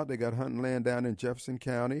check it out. They got hunting land down in Jefferson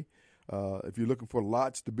County. If you're looking for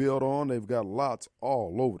lots to build on, they've got lots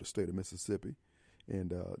all over the state of Mississippi.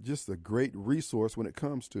 And just a great resource when it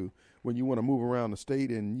comes to when you want to move around the state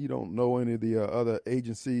and you don't know any of the other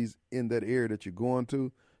agencies in that area that you're going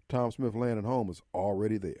to. Tom Smith Land and Home is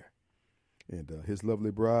already there. And his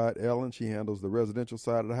lovely bride, Ellen, she handles the residential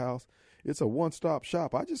side of the house. It's a one-stop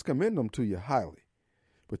shop. I just commend them to you highly.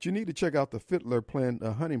 But you need to check out the Fittler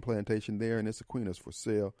hunting plantation there in Issaquah for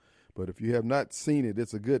sale. But if you have not seen it,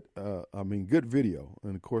 it's a good video.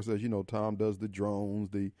 And, of course, as you know, Tom does the drones,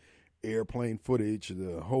 the airplane footage,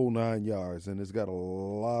 the whole 9 yards. And it's got a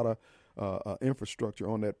lot of infrastructure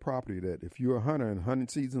on that property that if you're a hunter and hunting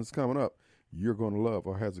season's coming up, you're going to love.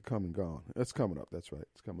 Or has it come and gone? It's coming up. That's right.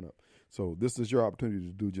 It's coming up. So this is your opportunity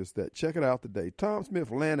to do just that. Check it out today.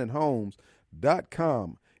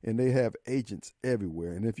 TomSmithLandandHomes.com. And they have agents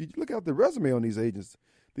everywhere. And if you look out the resume on these agents,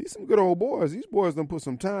 these some good old boys. These boys done put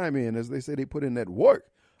some time in. As they say, they put in that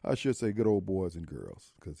work. I should say good old boys and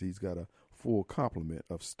girls, because he's got a full complement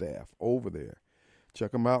of staff over there.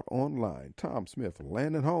 Check them out online,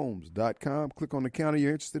 TomSmithLandandHomes.com. Click on the county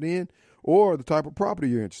you're interested in or the type of property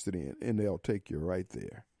you're interested in, and they'll take you right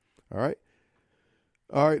there. All right?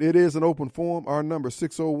 All right, it is an open forum. Our number is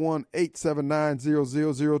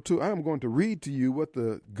 601-879-0002. I am going to read to you what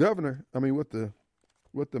the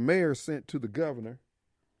mayor sent to the governor.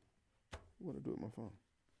 What do I do with my phone?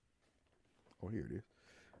 Oh, here it is.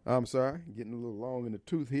 I'm sorry, getting a little long in the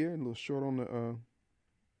tooth here and a little short on the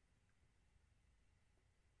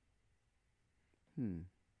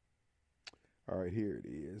All right, here it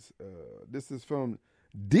is. This is from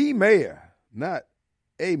D. Mayor, not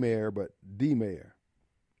a mayor, but D. Mayor.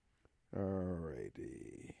 All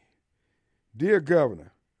righty. Dear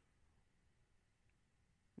Governor.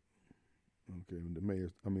 Okay,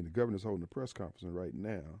 the governor's holding a press conference right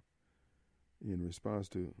now in response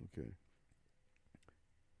to,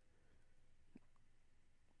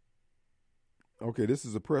 Okay, this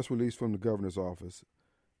is a press release from the governor's office.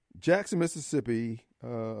 Jackson, Mississippi,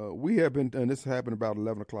 we have been, and this happened about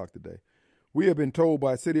 11 o'clock today, we have been told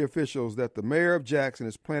by city officials that the mayor of Jackson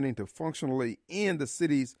is planning to functionally end the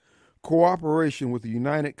city's cooperation with the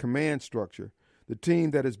United Command Structure, the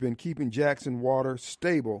team that has been keeping Jackson water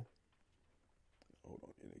stable. Hold on,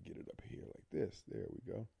 let me get it up here like this. There we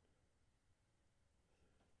go.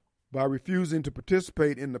 By refusing to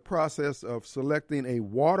participate in the process of selecting a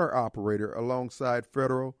water operator alongside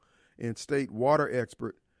federal and state water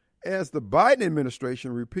expert, as the Biden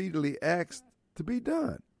administration repeatedly asked to be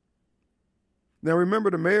done. Now, remember,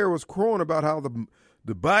 the mayor was crowing about how the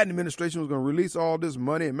Biden administration was going to release all this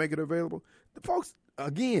money and make it available. The folks,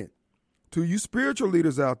 again, to you spiritual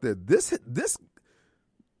leaders out there, the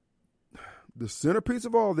centerpiece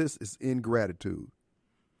of all this is ingratitude.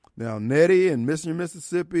 Now, Nettie and Mr.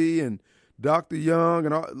 Mississippi and Dr. Young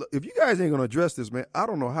and all, if you guys ain't going to address this, man, I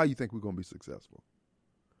don't know how you think we're going to be successful.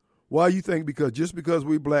 Why you think just because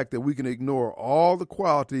we're black that we can ignore all the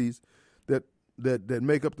qualities that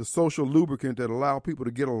make up the social lubricant that allow people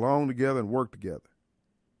to get along together and work together?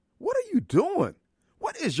 What are you doing?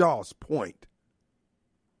 What is y'all's point?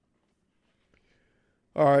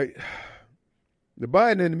 All right. The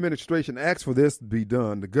Biden administration asked for this to be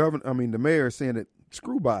done. The mayor is saying that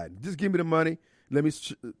screw Biden. Just give me the money. Let me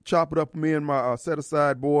chop it up for me and my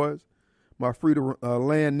set-aside boys, my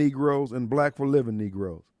free-to-land Negroes, and black-for-living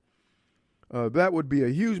Negroes. That would be a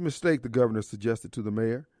huge mistake, the governor suggested to the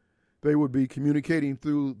mayor. They would be communicating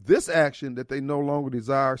through this action that they no longer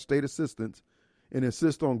desire state assistance and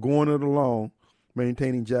insist on going it alone,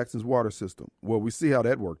 maintaining Jackson's water system. Well, we see how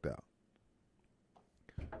that worked out.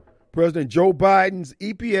 President Joe Biden's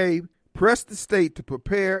EPA pressed the state to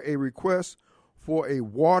prepare a request for a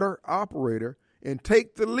water operator and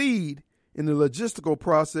take the lead in the logistical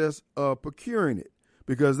process of procuring it,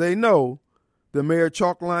 because they know the mayor,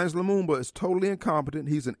 Chalk Lyons Lumumba, is totally incompetent.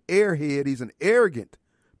 He's an airhead. He's an arrogant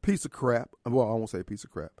piece of crap. Well, I won't say piece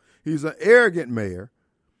of crap. He's an arrogant mayor.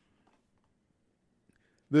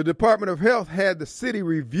 The Department of Health had the city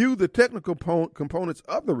review the technical components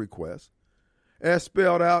of the request, as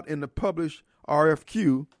spelled out in the published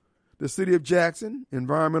RFQ. The City of Jackson,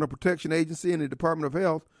 Environmental Protection Agency, and the Department of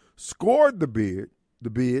Health scored the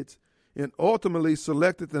bids and ultimately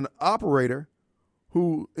selected an operator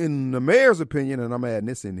who, in the mayor's opinion, and I'm adding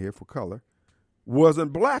this in here for color,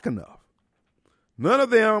 wasn't black enough. None of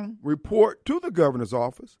them report to the governor's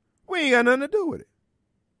office. We ain't got nothing to do with it.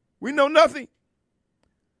 We know nothing.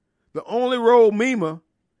 The only role MEMA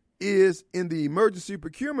is in the emergency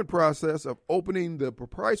procurement process of opening the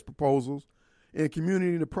price proposals and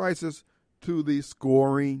communicating the prices to the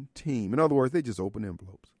scoring team. In other words, they just open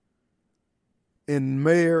envelopes. And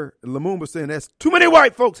Mayor Lumumba saying that's too many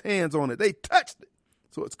white folks' hands on it. They touched it.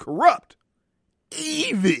 So it's corrupt,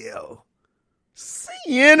 evil,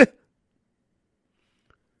 sin.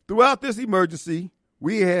 Throughout this emergency,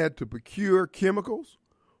 we had to procure chemicals,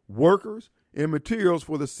 workers, and materials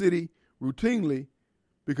for the city routinely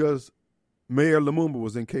because Mayor Lumumba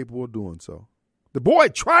was incapable of doing so. The boy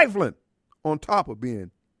trifling on top of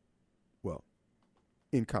being, well,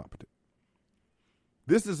 incompetent.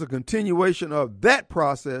 This is a continuation of that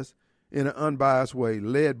process in an unbiased way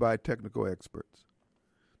led by technical experts.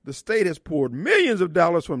 The state has poured millions of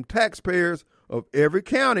dollars from taxpayers of every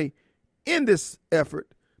county in this effort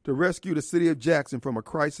to rescue the city of Jackson from a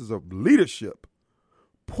crisis of leadership,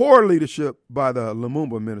 poor leadership by the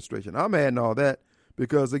Lumumba administration. I'm adding all that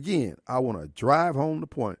because, again, I want to drive home the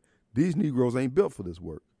point. These Negroes ain't built for this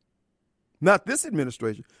work. Not this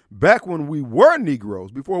administration. Back when we were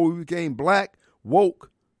Negroes, before we became black, woke,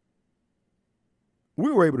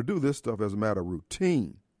 we were able to do this stuff as a matter of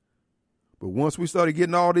routine. But once we started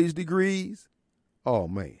getting all these degrees, oh,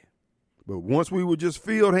 man. But once we were just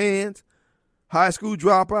field hands, high school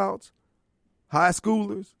dropouts, high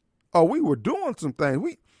schoolers, oh, we were doing some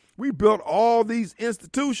things. We built all these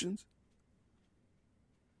institutions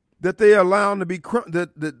that they allow to be,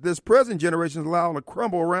 that this present generation is allowing to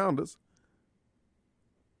crumble around us.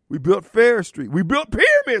 We built Fair Street. We built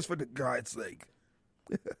pyramids, for God's sake,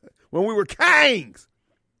 when we were kings.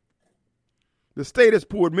 The state has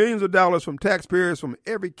poured millions of dollars from taxpayers from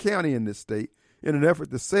every county in this state in an effort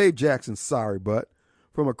to save Jackson's sorry butt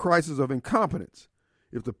from a crisis of incompetence.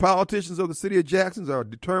 If the politicians of the city of Jackson are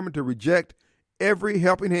determined to reject every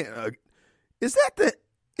helping hand, is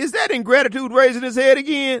that ingratitude raising his head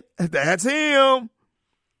again? That's him.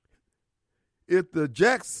 If the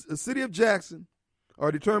city of Jackson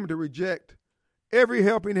are determined to reject every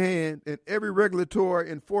helping hand and every regulatory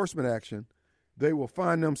enforcement action, they will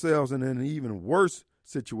find themselves in an even worse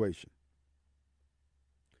situation.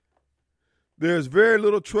 There's very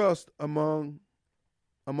little trust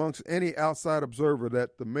amongst any outside observer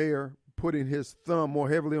that the mayor putting his thumb more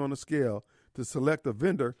heavily on the scale to select a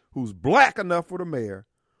vendor who's black enough for the mayor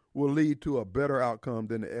will lead to a better outcome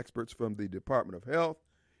than the experts from the Department of Health,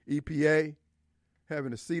 EPA,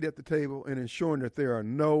 having a seat at the table and ensuring that there are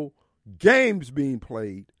no games being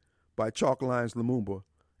played by Chalk Lyons Lumumba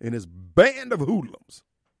and his band of hoodlums,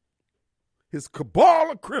 his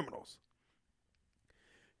cabal of criminals.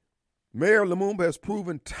 Mayor Lumumba has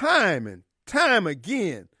proven time and time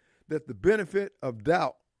again that the benefit of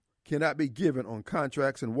doubt cannot be given on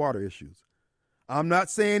contracts and water issues. I'm not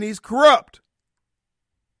saying he's corrupt,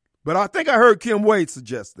 but I think I heard Kim Wade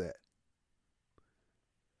suggest that.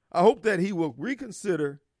 I hope that he will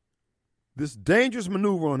reconsider this dangerous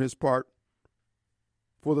maneuver on his part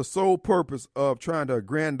for the sole purpose of trying to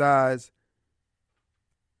aggrandize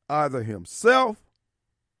either himself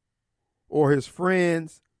or his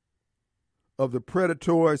friends of the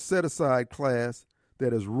predatory set-aside class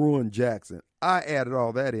that has ruined Jackson. I added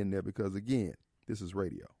all that in there because, again, this is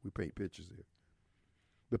radio. We paint pictures here.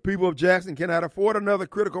 The people of Jackson cannot afford another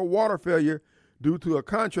critical water failure due to a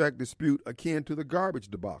contract dispute akin to the garbage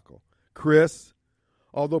debacle. Chris,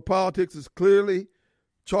 although politics is clearly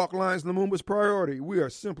Chalk Lyons Lumumba's priority, we are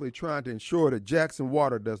simply trying to ensure that Jackson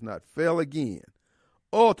Water does not fail again.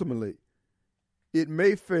 Ultimately, it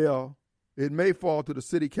may fall to the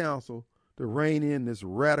city council to rein in this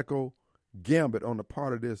radical gambit on the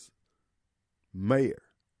part of this mayor,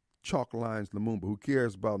 Chalk Lyons Lumumba, who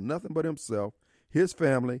cares about nothing but himself, his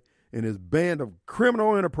family, and his band of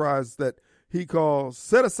criminal enterprises that he calls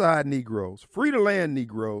set-aside Negroes, free-to-land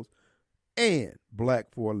Negroes, and black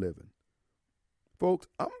for a living. Folks,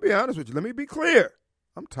 I'm going to be honest with you. Let me be clear.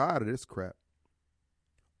 I'm tired of this crap.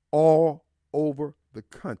 All over the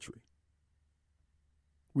country,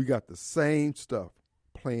 we got the same stuff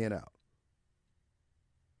playing out.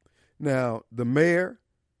 Now, the mayor,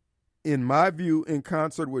 in my view, in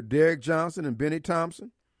concert with Derek Johnson and Benny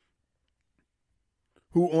Thompson,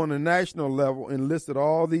 who on a national level enlisted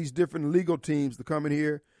all these different legal teams to come in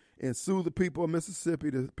here and sue the people of Mississippi,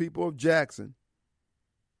 the people of Jackson,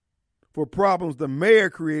 for problems the mayor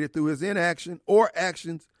created through his inaction or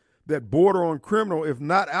actions that border on criminal, if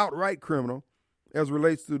not outright criminal, as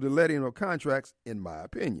relates to the letting of contracts, in my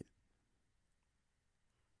opinion.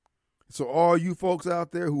 So all you folks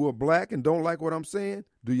out there who are black and don't like what I'm saying,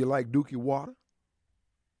 do you like Dookie Water?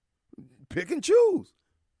 Pick and choose.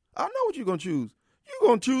 I know what you're going to choose. You're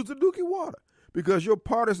going to choose the Dookie Water because your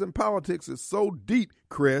partisan politics is so deep,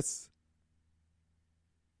 Chris.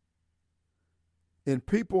 And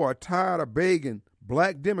people are tired of begging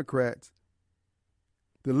black Democrats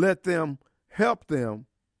to let them help them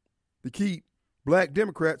to keep black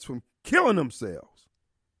Democrats from killing themselves,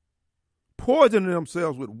 poisoning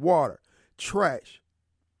themselves with water, trash.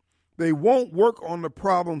 They won't work on the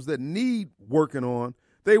problems that need working on.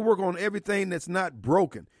 They work on everything that's not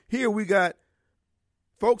broken. Here we got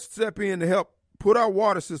folks step in to help put our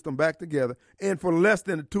water system back together, and for less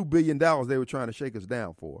than the $2 billion they were trying to shake us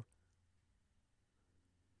down for.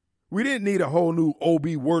 We didn't need a whole new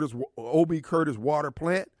O.B. Curtis water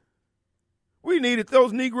plant. We needed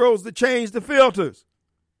those Negroes to change the filters,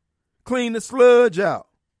 clean the sludge out.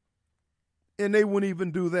 And they wouldn't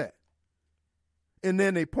even do that. And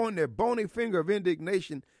then they point their bony finger of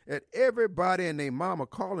indignation at everybody and their mama,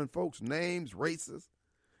 calling folks names, racist,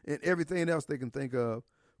 and everything else they can think of,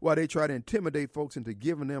 while they try to intimidate folks into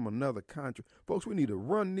giving them another contract. Folks, we need to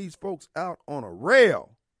run these folks out on a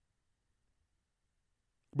rail.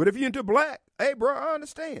 But if you're into black, hey, bro, I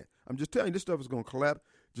understand. I'm just telling you, this stuff is going to collapse.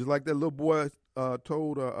 Just like that little boy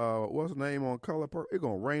told, what's his name on Color Purple? It's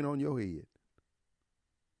going to rain on your head.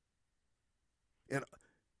 And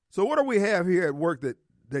so what do we have here at work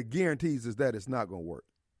that guarantees us that it's not going to work?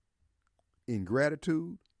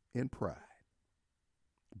 Ingratitude and pride.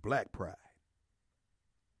 Black pride.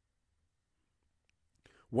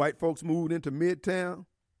 White folks moved into Midtown,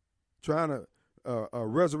 trying to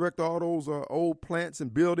resurrect all those old plants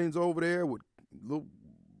and buildings over there with little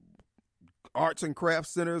arts and crafts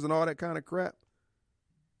centers and all that kind of crap.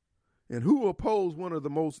 And who opposed one of the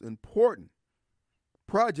most important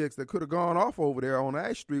projects that could have gone off over there on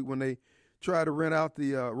Ash Street when they tried to rent out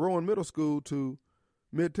the Rowan Middle School to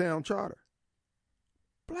Midtown Charter?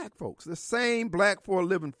 Black folks, the same black for a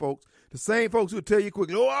living folks, the same folks who tell you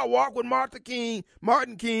quickly, oh, I walk with Martin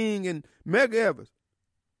King, and Medgar Evers.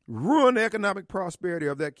 Ruin the economic prosperity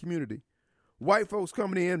of that community. White folks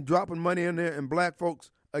coming in, dropping money in there, and black folks,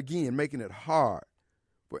 again, making it hard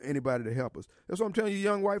for anybody to help us. That's what I'm telling you,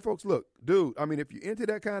 young white folks. Look, dude, I mean, if you're into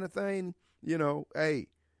that kind of thing, you know, hey,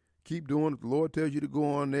 keep doing it. The Lord tells you to go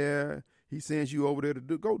on there. He sends you over there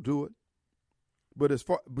to go do it. But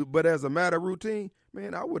as a matter of routine,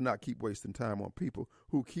 man, I would not keep wasting time on people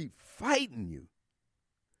who keep fighting you.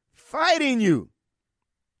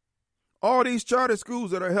 All these charter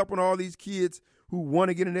schools that are helping all these kids who want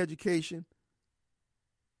to get an education,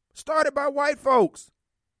 started by white folks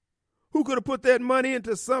who could have put that money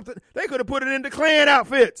into something. They could have put it into Klan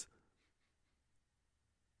outfits.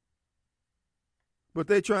 But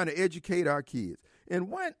they're trying to educate our kids. And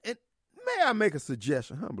may I make a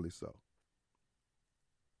suggestion, humbly so?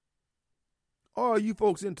 All you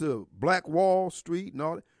folks into Black Wall Street and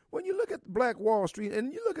all that, when you look at Black Wall Street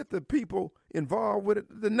and you look at the people involved with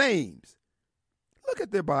it, the names, look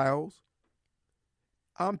at their bios.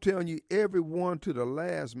 I'm telling you, everyone to the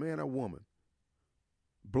last man or woman,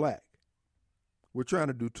 black. We're trying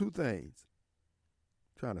to do two things.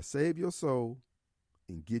 Trying to save your soul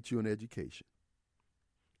and get you an education.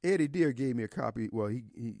 Eddie Deere gave me a copy. Well, he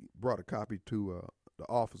brought a copy to the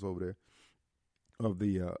office over there of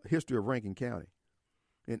the history of Rankin County.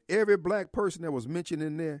 And every black person that was mentioned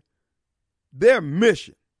in there, their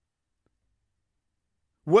mission,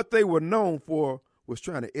 what they were known for, was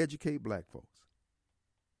trying to educate black folks.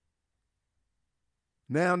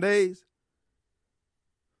 Nowadays,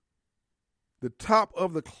 the top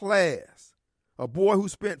of the class, a boy who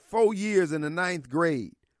spent 4 years in the 9th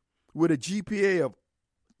grade with a GPA of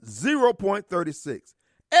 0.36,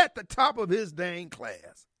 at the top of his dang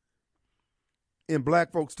class. And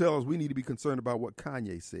black folks tell us we need to be concerned about what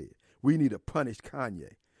Kanye said. We need to punish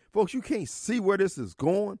Kanye. Folks, you can't see where this is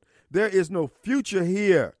going. There is no future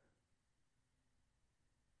here.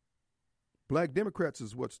 Black Democrats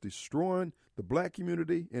is what's destroying the black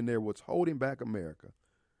community, and they're what's holding back America.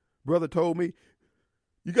 Brother told me,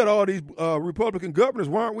 you got all these Republican governors.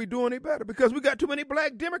 Why aren't we doing any better? Because we got too many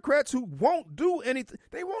black Democrats who won't do anything.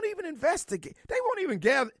 They won't even investigate. They won't even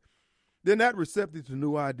gather. They're not receptive to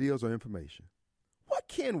new ideas or information. What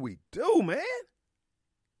can we do, man?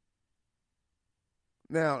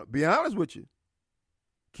 Now, be honest with you,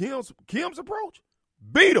 Kim's approach,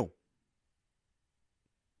 beat them.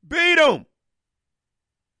 Beat them.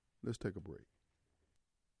 Let's take a break.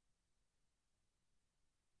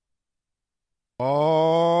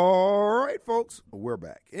 All right, folks, we're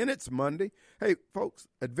back. And it's Monday. Hey, folks,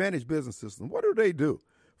 Advantage Business System, what do?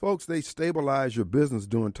 Folks, they stabilize your business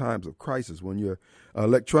during times of crisis. When your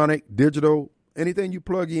electronic, digital, anything you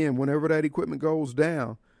plug in, whenever that equipment goes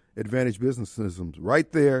down, Advantage Business Systems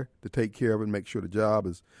right there to take care of it and make sure the job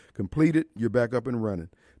is completed, you're back up and running.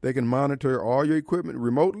 They can monitor all your equipment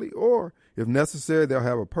remotely, or if necessary, they'll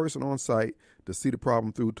have a person on site to see the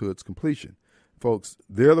problem through to its completion. Folks,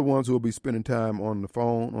 they're the ones who will be spending time on the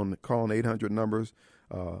phone, calling 800 numbers,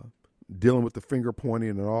 dealing with the finger pointing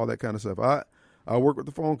and all that kind of stuff. I worked with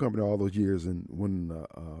the phone company all those years, and when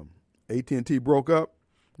AT&T broke up,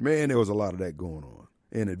 man, there was a lot of that going on.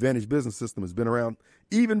 And Advantage Business System has been around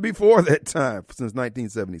even before that time, since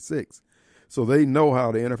 1976. So they know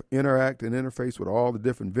how to interact and interface with all the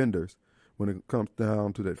different vendors when it comes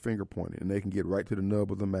down to that finger pointing, and they can get right to the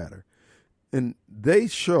nub of the matter. And they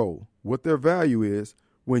show what their value is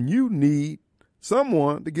when you need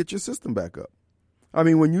someone to get your system back up. I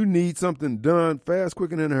mean, when you need something done fast,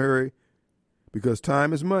 quick, and in a hurry, because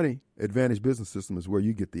time is money, Advantage Business System is where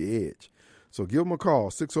you get the edge. So give them a call,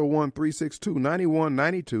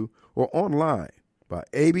 601-362-9192, or online by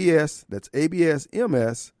ABS, that's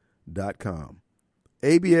ABSMS.com.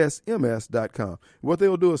 ABSMS.com. What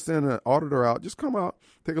they'll do is send an auditor out. Just come out,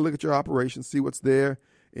 take a look at your operation, see what's there,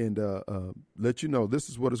 and let you know this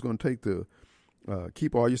is what it's going to take to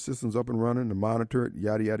keep all your systems up and running, to monitor it,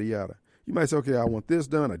 yada, yada, yada. You might say, okay, I want this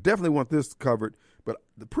done. I definitely want this covered, but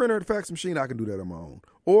the printer and the fax machine, I can do that on my own.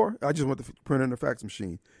 Or I just want the printer and the fax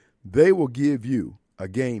machine. They will give you a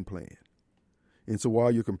game plan. And so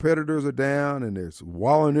while your competitors are down and they're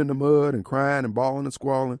wallowing in the mud and crying and bawling and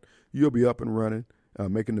squalling, you'll be up and running,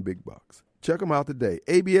 making the big bucks. Check them out today,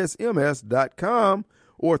 absms.com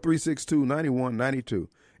or 362-9192.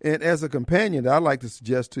 And as a companion, I'd like to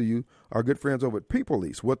suggest to you our good friends over at People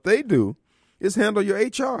Lease. What they do is handle your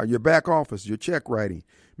HR, your back office, your check writing,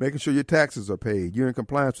 making sure your taxes are paid. You're in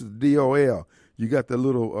compliance with the DOL. You got the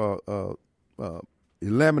little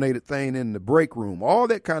laminated thing in the break room. All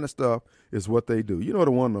that kind of stuff is what they do. You know the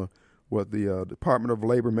one what the Department of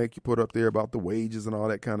Labor make you put up there about the wages and all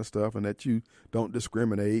that kind of stuff, and that you don't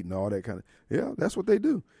discriminate and all that kind of. Yeah, that's what they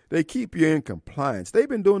do. They keep you in compliance. They've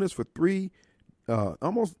been doing this for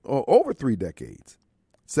almost over 3 decades.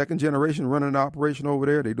 Second generation running an operation over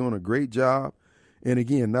there. They're doing a great job. And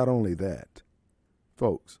again, not only that,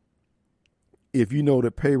 folks, if you know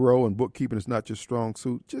that payroll and bookkeeping is not your strong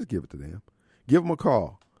suit, just give it to them. Give them a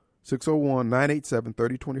call,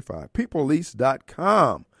 601-987-3025,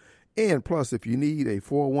 peoplelease.com. And plus, if you need a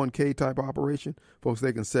 401k type operation, folks,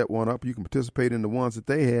 they can set one up. You can participate in the ones that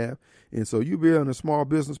they have. And so you being a small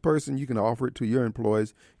business person, you can offer it to your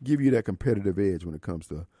employees, give you that competitive edge when it comes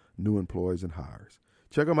to new employees and hires.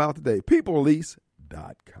 Check them out today,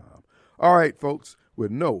 peoplelease.com. All right, folks,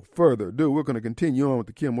 with no further ado, we're going to continue on with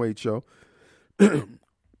the Kim Wade Show. I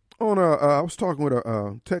was talking with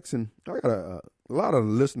a Texan. I got a lot of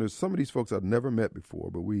listeners. Some of these folks I've never met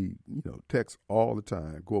before, but we, text all the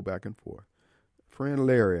time, go back and forth. Friend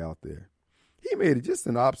Larry out there, he made just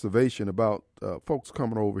an observation about folks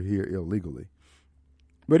coming over here illegally.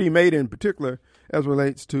 But he made it in particular as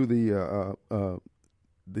relates to the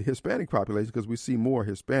Hispanic population, because we see more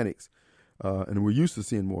Hispanics, and we're used to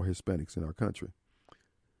seeing more Hispanics in our country.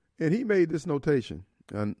 And he made this notation,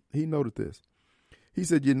 and he noted this. He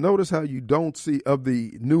said, you notice how you don't see of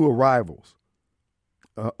the new arrivals,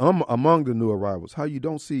 among the new arrivals, how you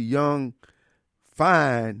don't see young,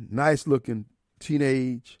 fine, nice-looking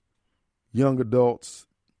teenage, young adults,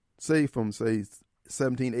 from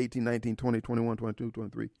 17, 18, 19, 20, 21, 22,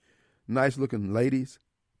 23, nice-looking ladies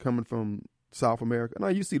coming from South America. Now,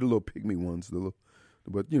 you see the little pygmy ones,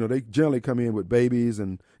 but, they generally come in with babies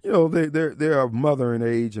and, they're of mothering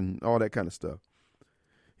age and all that kind of stuff.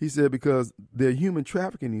 He said because they're human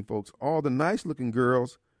trafficking, folks. All the nice-looking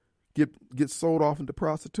girls get sold off into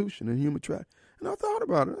prostitution and human trafficking. And I thought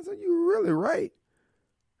about it. I said, "You're really right."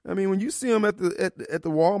 I mean, when you see them at the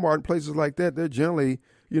Walmart and places like that, they're generally,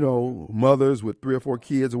 mothers with 3 or 4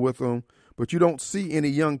 kids with them, but you don't see any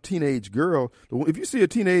young teenage girl. If you see a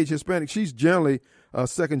teenage Hispanic, she's generally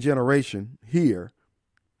second generation here.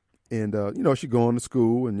 And, she's going to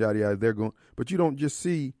school and yada, yada, they're going. But you don't just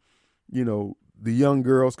see, the young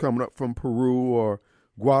girls coming up from Peru or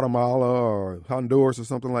Guatemala or Honduras or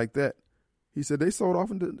something like that. He said they sold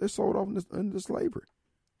off into slavery.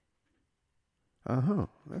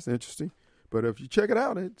 That's interesting. But if you check it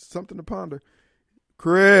out, it's something to ponder.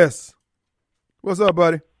 Chris, what's up,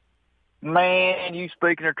 buddy? Man, you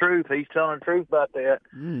speaking the truth. He's telling the truth about that.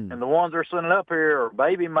 And the ones they're sending up here are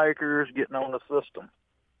baby makers getting on the system.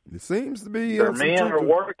 It seems to be. Their men are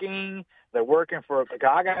working. They're working for.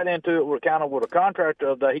 I got into it with a contractor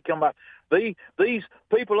the other day. He come out. These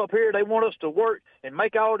people up here, they want us to work and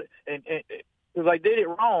make all and because they did it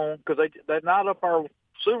wrong because they're not up our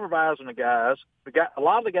supervising the guys. A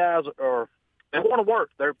lot of the guys they want to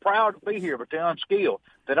work. They're proud to be here, but they're unskilled.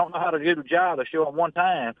 They don't know how to do the job. They show them one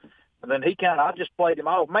time, and then I just played him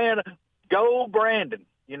off. Man, go Brandon,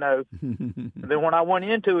 And then when I went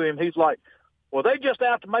into him, he's like, well, they just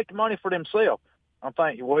out to make the money for themselves. I'm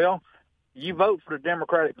thinking, well, you vote for the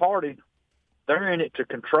Democratic Party, they're in it to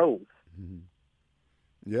control.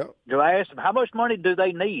 Yep. Do I ask them, how much money do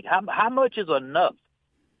they need? How much is enough?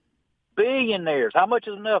 Billionaires, how much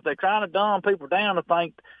is enough? They're trying to dumb people down to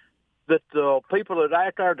think that the people that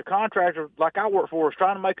act there, the contractor, like I work for, is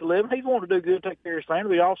trying to make a living. He's wanting to do good, take care of his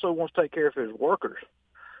family. He also wants to take care of his workers.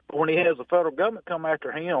 But when he has the federal government come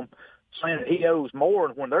after him, saying that he owes more,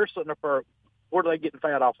 and when they're sitting up there, what are they getting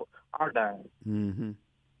fat off of? Our dime. Mm-hmm.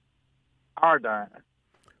 Our dime.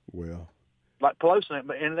 Well. Like Pelosi,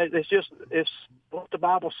 and it's what the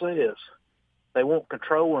Bible says. They want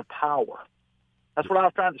control and power. That's what I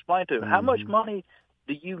was trying to explain to them. How much money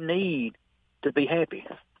do you need to be happy?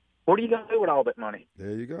 What are you going to do with all that money?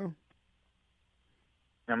 There you go.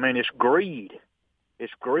 I mean, it's greed.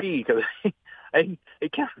 It's greed. Cause I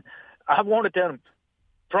wanted to tell him,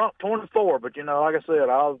 Trump 24, but, like I said,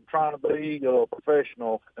 I was trying to be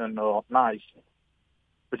professional and nice.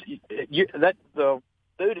 But the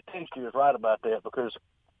dude that teaches you is right about that because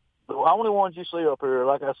the only ones you see up here,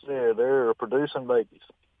 like I said, they're producing babies.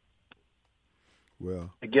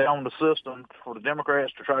 Well, to get on the system for the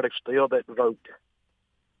Democrats to try to steal that vote,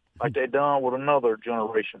 like they done with another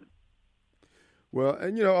generation. Well,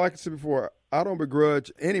 and like I said before, I don't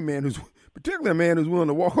begrudge any man particularly a man who's willing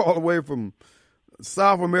to walk all the way from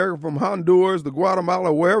South America, from Honduras to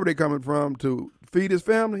Guatemala, wherever they're coming from, to feed his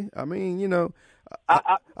family. I mean,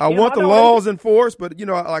 I want the laws enforced, but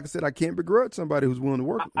like I said, I can't begrudge somebody who's willing to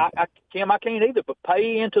work. Kim, I can't either. But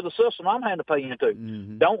pay into the system I'm having to pay into.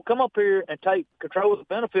 Mm-hmm. Don't come up here and take control of the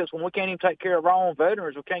benefits when we can't even take care of our own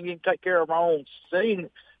veterans. We can't even take care of our own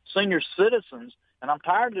senior citizens. And I'm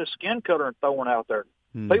tired of this skin cutter and throwing out there.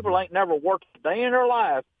 Mm-hmm. People ain't never worked a day in their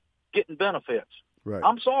life getting benefits. Right.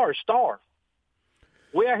 I'm sorry, starve.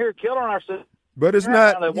 We out here killing ourselves. But it's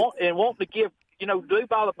not. Want to give. Do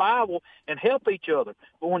by the Bible and help each other.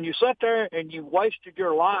 But when you sit there and you wasted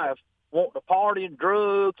your life wanting to party and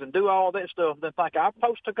drugs and do all that stuff, then think, I'm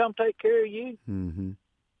supposed to come take care of you? Mm-hmm.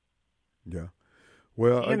 Yeah.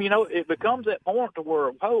 Well, Jim, it becomes that point to where,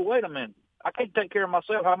 wait a minute, I can't take care of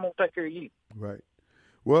myself. I'm going to take care of you. Right.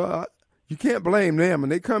 Well, you can't blame them.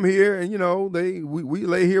 And they come here and, we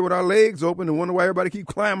lay here with our legs open and wonder why everybody keep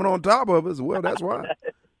climbing on top of us. Well, that's why.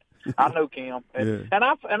 I know, Kim, and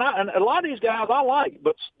a lot of these guys I like,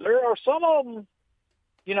 but there are some of them.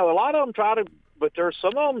 A lot of them but there's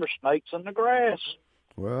some of them are snakes in the grass.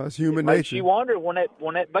 Well, it's human nature. Makes you wonder when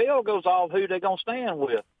that bell goes off, who they gonna stand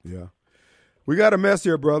with. Yeah, we got a mess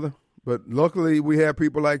here, brother. But luckily, we have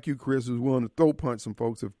people like you, Chris, who's willing to throat punch some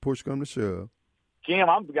folks if push come to shove. Kim,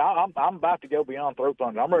 I'm about to go beyond throat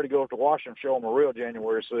punch. I'm ready to go up to Washington, show them a real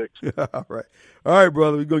January 6th. All right,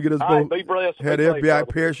 brother. We're going to get us both. Be blessed. Had the FBI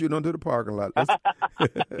parachute onto the parking lot.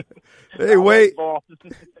 Hey, Wade.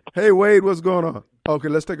 Hey, Wade, what's going on? Okay,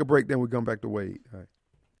 let's take a break, then we'll come back to Wade. All right.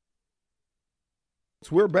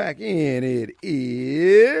 So we're back in.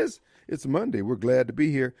 It's Monday. We're glad to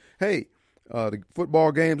be here. Hey, the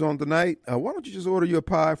football game's on tonight. Why don't you just order your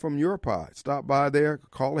pie from Your Pie? Stop by there,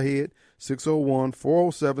 call ahead,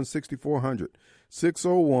 601-407-6400.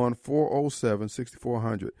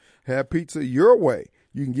 601-407-6400. Have pizza your way.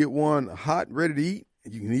 You can get one hot and ready to eat.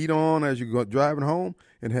 You can eat on as you're driving home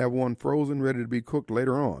and have one frozen, ready to be cooked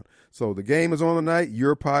later on. So the game is on tonight.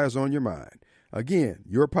 Your Pie is on your mind. Again,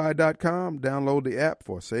 yourpie.com. Download the app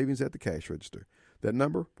for savings at the cash register. That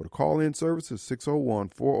number for the call-in service is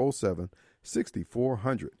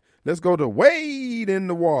 601-407-6400. Let's go to Wade in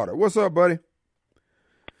the water. What's up, buddy?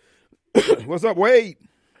 What's up, Wade?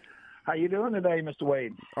 How you doing today, Mr.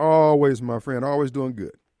 Wade? Always, my friend. Always doing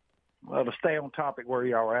good. Well, to stay on topic where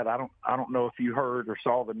you are at, I don't know if you heard or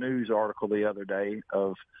saw the news article the other day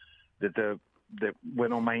of that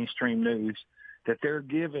went on mainstream news that they're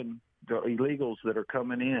giving the illegals that are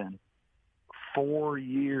coming in 4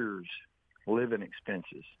 years living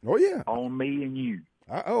expenses. Oh yeah, on me and you.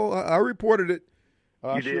 I reported it.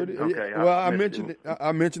 You did? Okay. Well, I mentioned it.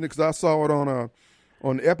 I mentioned it because I saw it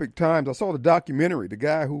on Epic Times. I saw the documentary. The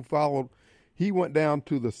guy who he went down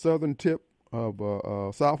to the southern tip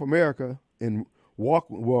of South America and walked.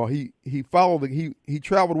 Well, he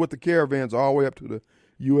traveled with the caravans all the way up to the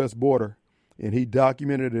U.S. border, and he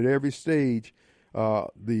documented at every stage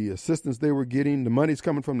the assistance they were getting. The money's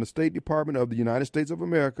coming from the State Department of the United States of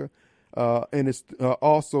America, and it's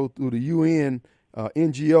also through the UN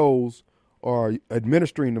NGOs are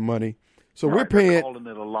administering the money. So right, we're paying. They're calling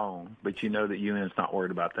it a loan, but you know that UN's not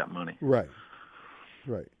worried about that money. Right.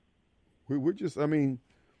 We're just. I mean,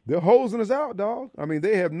 they're hosing us out, dog. I mean,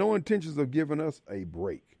 they have no intentions of giving us a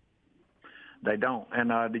break. They don't.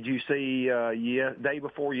 And did you see day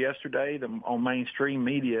before yesterday on mainstream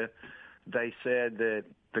media, they said that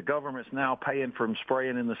the government's now paying for them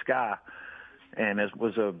spraying in the sky, and it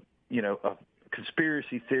was a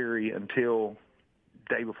conspiracy theory until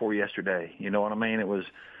day before yesterday. You know what I mean? It was,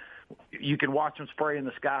 you can watch them spray in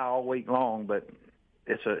the sky all week long, but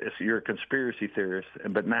you're a conspiracy theorist.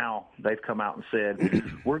 But now they've come out and said,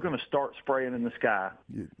 we're going to start spraying in the sky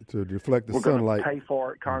to deflect the we're sunlight. We're going to pay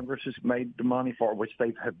for it. Congress has made the money for it, which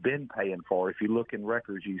they have been paying for. If you look in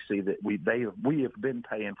records, you see that we have been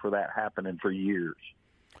paying for that happening for years.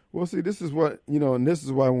 Well, see, this is what, and this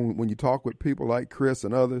is why when you talk with people like Chris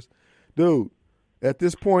and others, dude, at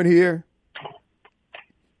this point here,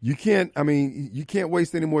 you can't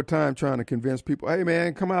waste any more time trying to convince people, hey,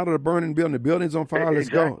 man, come out of the burning building. The building's on fire. Let's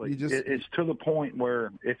go. It's to the point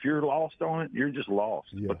where if you're lost on it, you're just lost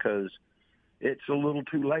because it's a little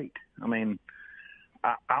too late. I mean,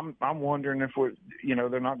 I'm wondering if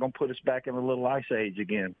they're not going to put us back in a little ice age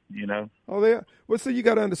again, Oh, they are. Well, so you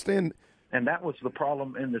got to understand. And that was the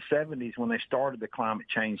problem in the 70s when they started the climate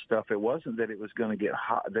change stuff. It wasn't that it was going to get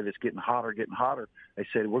hot, that it's getting hotter. They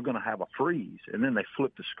said, we're going to have a freeze. And then they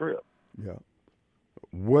flipped the script. Yeah.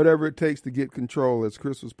 Whatever it takes to get control, as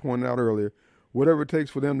Chris was pointing out earlier, whatever it takes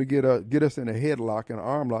for them to get us in a headlock and an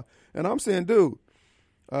arm lock. And I'm saying, dude,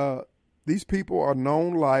 these people are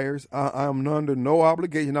known liars. I'm under no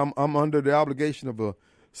obligation. I'm under the obligation of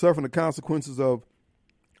suffering the consequences of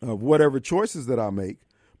whatever choices that I make.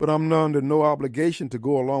 But I'm under no obligation to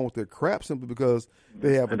go along with their crap simply because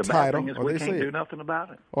they have a title. And the bad thing is we can't do nothing about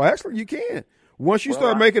it. Oh, actually, you can. Once you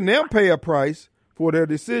start making them pay a price for their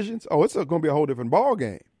decisions, it's going to be a whole different ball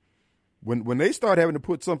game. When they start having to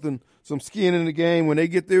put some skin in the game, when they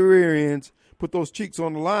get their rear ends, put those cheeks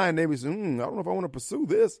on the line, they be saying, I don't know if I want to pursue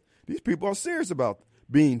this. These people are serious about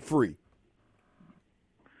being free.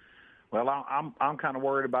 Well, I'm kind of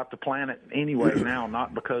worried about the planet anyway now,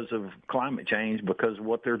 not because of climate change, because of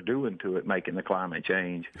what they're doing to it, making the climate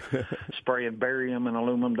change. Spraying barium and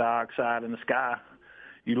aluminum dioxide in the sky.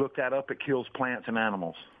 You look that up, it kills plants and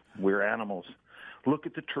animals. We're animals. Look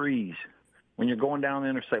at the trees. When you're going down the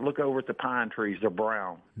interstate, look over at the pine trees. They're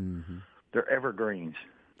brown. Mm-hmm. They're evergreens.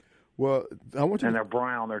 Well, and they're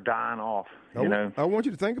brown. They're dying off. I want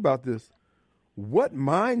you to think about this. What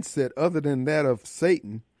mindset other than that of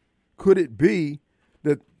Satan could it be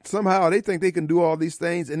that somehow they think they can do all these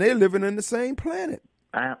things and they're living in the same planet?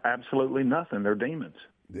 Absolutely nothing. They're demons.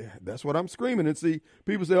 Yeah, that's what I'm screaming. And see,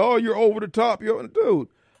 people say, oh, you're over the top. Dude,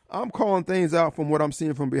 I'm calling things out from what I'm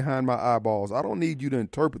seeing from behind my eyeballs. I don't need you to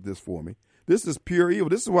interpret this for me. This is pure evil.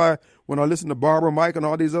 This is why when I listen to Barbara, Mike, and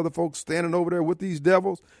all these other folks standing over there with these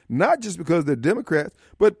devils, not just because they're Democrats,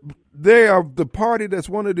 but they are the party that's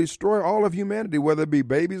want to destroy all of humanity, whether it be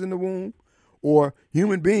babies in the womb, or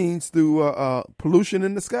human beings through pollution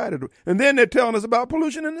in the sky. And then they're telling us about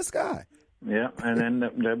pollution in the sky. Yeah, and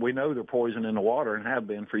then we know they're poisoning the water and have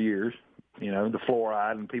been for years, the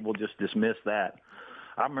fluoride, and people just dismiss that.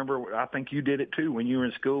 I remember, I think you did it too, when you were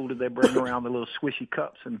in school. Did they bring around the little swishy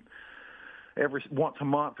cups? And once a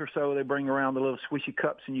month or so, they bring around the little swishy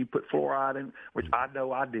cups and you put fluoride in, which I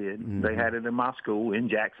know I did. Mm-hmm. They had it in my school, in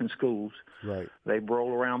Jackson schools. Right. They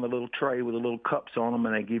roll around the little tray with the little cups on them,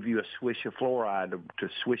 and they give you a swish of fluoride to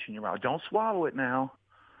swish in your mouth. Don't swallow it now.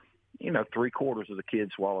 3/4 of the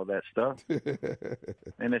kids swallow that stuff.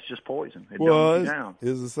 And it's just poison. It dumbs you down.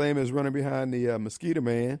 It's the same as running behind the mosquito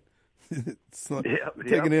man.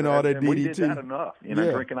 Taking in all that DDT. We did that enough,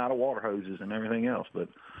 drinking out of water hoses and everything else. But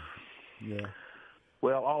yeah.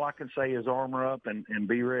 Well, all I can say is armor up and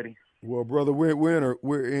be ready. Well, brother,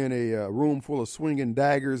 we're in a room full of swinging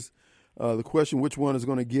daggers The question, which one is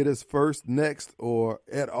going to get us first, next, or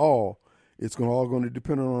at all, it's all going to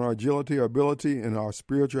depend on our agility, our ability, and our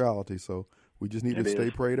spirituality. So we just need to stay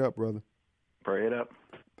prayed up, brother. Pray it up.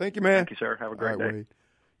 Thank you, man. Thank you, sir. Have a great day. Wade.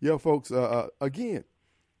 Yeah, folks, again,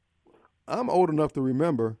 I'm old enough to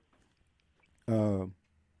remember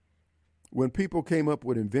when people came up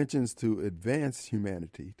with inventions to advance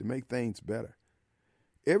humanity, to make things better.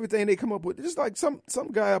 Everything they come up with, just like some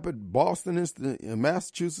guy up at Boston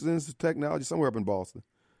Massachusetts Institute of Technology, somewhere up in Boston,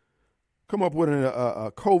 come up with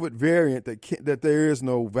a COVID variant that there is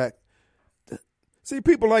no vaccine. See,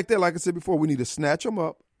 people like that, like I said before, we need to snatch them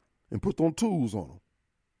up and put them tools on them.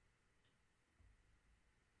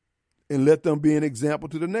 And let them be an example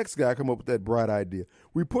to the next guy come up with that bright idea.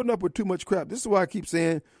 We're putting up with too much crap. This is why I keep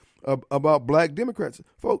saying about black Democrats.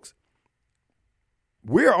 Folks,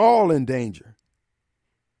 we're all in danger.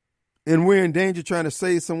 And we're in danger trying to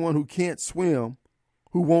save someone who can't swim,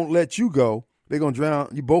 who won't let you go. They're going to drown.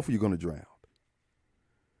 Both of you are going to drown.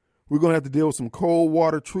 We're going to have to deal with some cold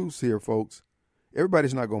water truths here, folks.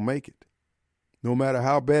 Everybody's not going to make it. No matter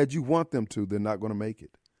how bad you want them to, they're not going to make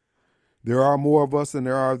it. There are more of us than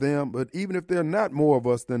there are them, but even if there are not more of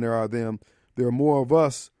us than there are them, there are more of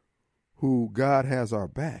us who God has our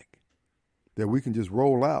back, that we can just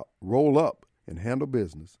roll up, and handle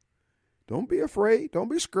business. Don't be afraid.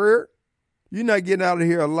 Don't be scared. You're not getting out of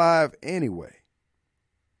here alive anyway.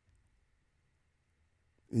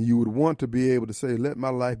 And you would want to be able to say, let my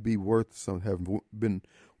life be worth something, have been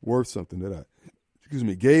worth something that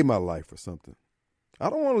I, gave my life for something. I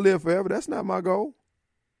don't want to live forever. That's not my goal.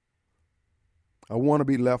 I want to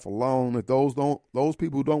be left alone. If those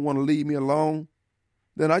people who don't want to leave me alone,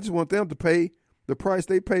 then I just want them to pay the price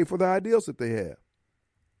they pay for the ideals that they have.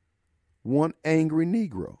 One angry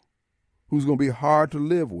Negro who's going to be hard to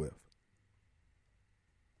live with.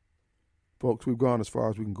 Folks, we've gone as far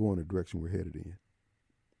as we can go in the direction we're headed in.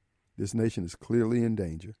 This nation is clearly in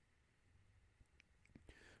danger.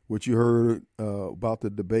 What you heard about the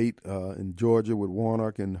debate in Georgia with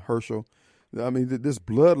Warnock and Herschel, this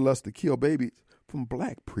bloodlust to kill babies from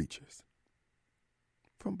black preachers.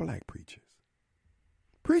 From black preachers.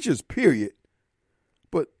 Preachers, period.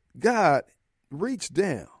 But God reached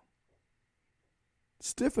down,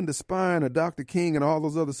 stiffened the spine of Dr. King and all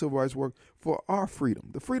those other civil rights work for our freedom,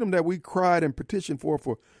 the freedom that we cried and petitioned for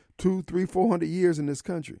 200, 300, 400 years in this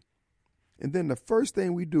country. And then the first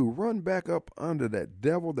thing we do, run back up under that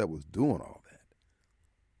devil that was doing all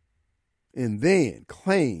that. And then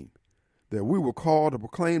claim that we were called to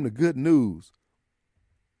proclaim the good news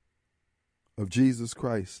of Jesus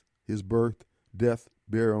Christ, his birth, death,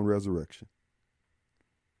 burial, and resurrection.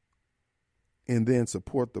 And then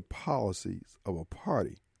support the policies of a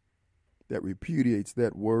party that repudiates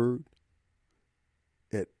that word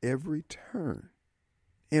at every turn.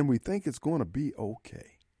 And we think it's going to be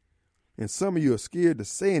okay. And some of you are scared to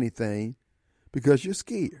say anything because you're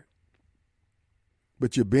scared.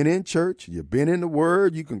 But you've been in church, you've been in the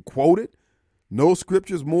word, you can quote it, know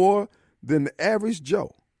scriptures more than the average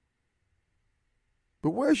Joe.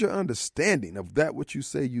 But where's your understanding of that which you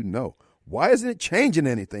say you know? Why isn't it changing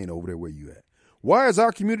anything over there where you at? Why is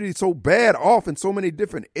our community so bad off in so many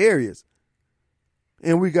different areas?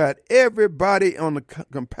 And we got everybody on the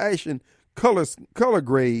compassion color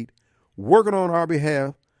grade working on our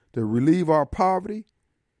behalf to relieve our poverty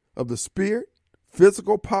of the spirit,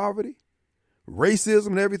 physical poverty, racism,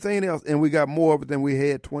 and everything else. And we got more of it than we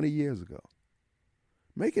had 20 years ago.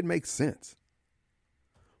 Make it make sense.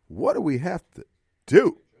 What do we have to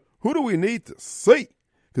do? Who do we need to see?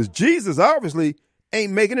 Because Jesus obviously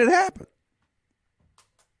ain't making it happen,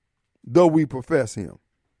 though we profess him.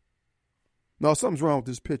 No, something's wrong with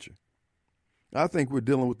this picture. I think we're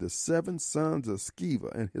dealing with the 7 sons of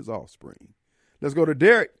Sceva and his offspring. Let's go to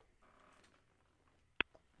Derek.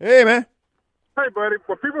 Hey, man. Hey, buddy.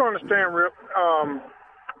 Well, people don't understand, Rip.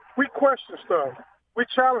 We question stuff. We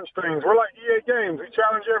challenge things. We're like EA Games. We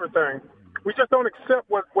challenge everything. We just don't accept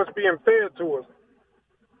what's being fed to us.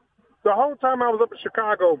 The whole time I was up in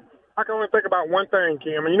Chicago, I can only think about one thing,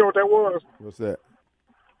 Kim, and you know what that was? What's that?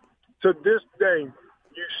 To this day,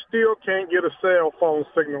 you still can't get a cell phone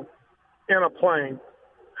signal in a plane.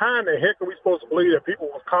 How in the heck are we supposed to believe that people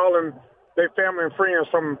were calling their family and friends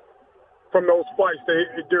from those flights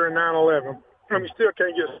during 9/11? And we still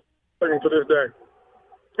can't get a signal to this day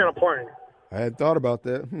in a plane. I hadn't thought about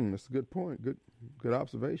that. That's a good point. Good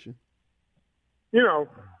observation. You know,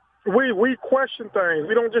 we question things.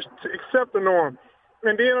 We don't just accept the norm.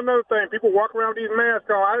 And then another thing, people walk around with these masks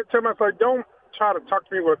on. I tell myself, don't try to talk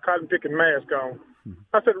to me with a cotton-picking mask on.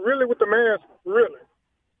 I said, really, with the mask? Really?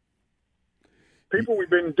 People, we've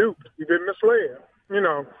been duped. We've been misled. You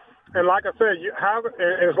know, And like I said,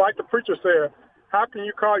 and it's like the preacher said, how can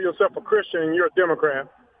you call yourself a Christian and you're a Democrat?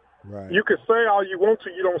 Right. You can say all you want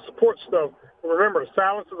to, you don't support stuff. But remember,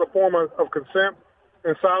 silence is a form of consent,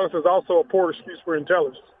 and silence is also a poor excuse for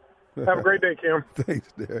intelligence. Have a great day, Kim. Thanks,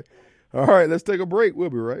 Derek. All right, let's take a break. We'll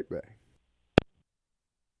be right back.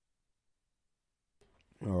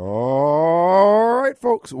 All right,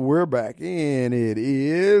 folks, we're back, and it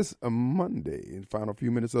is a Monday. In the final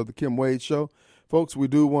few minutes of the Kim Wade Show. Folks, we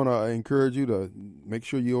do want to encourage you to make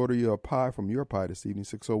sure you order your pie from Your Pie this evening,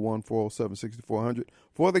 601-407-6400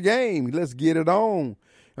 for the game. Let's get it on.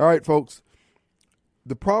 All right, folks,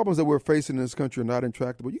 the problems that we're facing in this country are not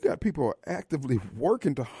intractable. You got people who are actively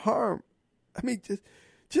working to harm. I mean,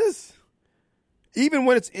 just even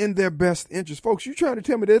when it's in their best interest. Folks, you trying to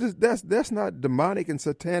tell me that's not demonic and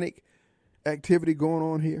satanic activity going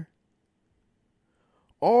on here?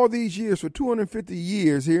 All these years, for 250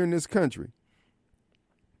 years here in this country,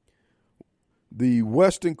 the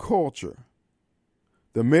Western culture,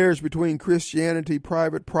 the marriage between Christianity,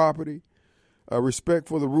 private property, respect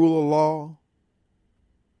for the rule of law,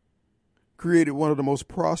 created one of the most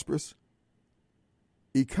prosperous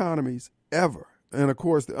economies ever. And, of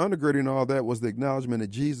course, the undergirding all that was the acknowledgement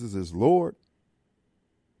that Jesus is Lord.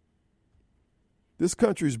 This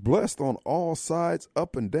country is blessed on all sides,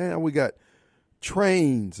 up and down. We got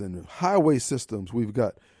trains and highway systems. We've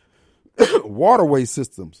got waterway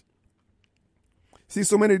systems. See,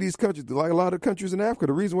 so many of these countries, like a lot of countries in Africa,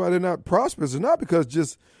 the reason why they're not prosperous is not because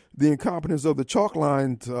just the incompetence of the chalk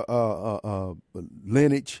line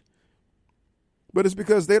lineage, but it's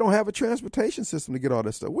because they don't have a transportation system to get all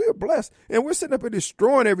that stuff. We're blessed, and we're sitting up here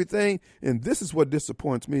destroying everything, and this is what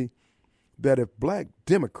disappoints me, that if black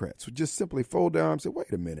Democrats would just simply fold their arms and say,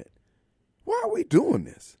 wait a minute, why are we doing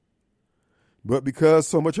this? But because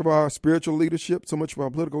so much of our spiritual leadership, so much of our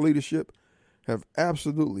political leadership have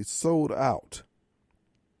absolutely sold out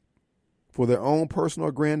for their own personal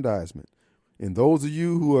aggrandizement. And those of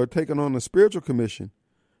you who are taking on the spiritual commission,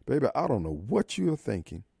 baby, I don't know what you're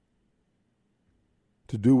thinking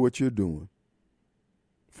to do what you're doing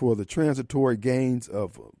for the transitory gains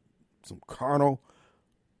of some carnal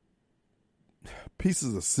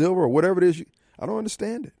pieces of silver or whatever it is. I don't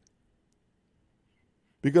understand it.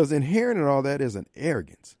 Because inherent in all that is an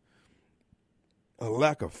arrogance, a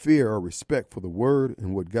lack of fear or respect for the word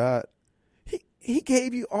and what God, He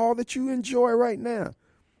gave you all that you enjoy right now.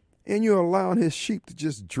 And you're allowing his sheep to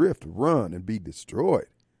just drift, run, and be destroyed.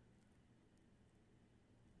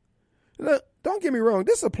 Now, don't get me wrong.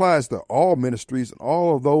 This applies to all ministries and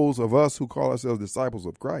all of those of us who call ourselves disciples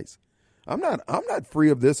of Christ. I'm not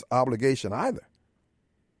free of this obligation either.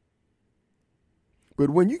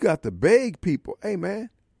 But when you got to beg people, hey, man,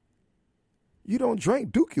 you don't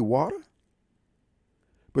drink Dookie water.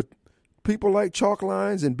 But people like Chalk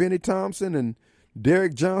Lines and Benny Thompson and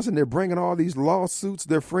Derek Johnson, they're bringing all these lawsuits.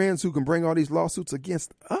 They're friends who can bring all these lawsuits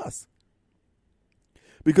against us.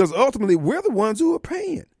 Because ultimately, we're the ones who are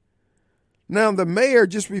paying. Now, the mayor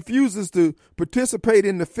just refuses to participate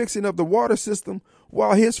in the fixing of the water system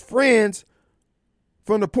while his friends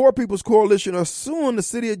from the Poor People's Coalition are suing the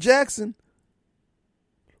city of Jackson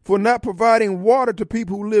for not providing water to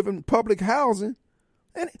people who live in public housing.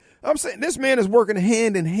 And I'm saying this man is working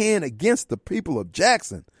hand in hand against the people of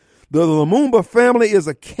Jackson. The Lumumba family is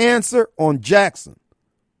a cancer on Jackson.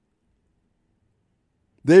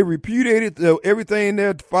 They repudiated everything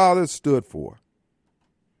their fathers stood for.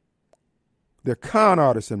 They're con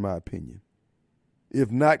artists, in my opinion,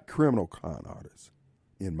 if not criminal con artists,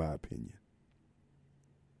 in my opinion.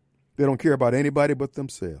 They don't care about anybody but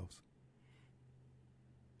themselves.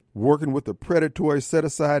 Working with the predatory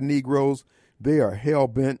set-aside Negroes, they are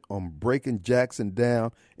hell-bent on breaking Jackson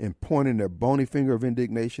down and pointing their bony finger of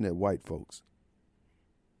indignation at white folks.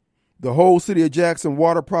 The whole city of Jackson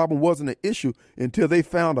water problem wasn't an issue until they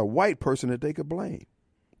found a white person that they could blame.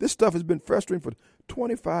 This stuff has been festering for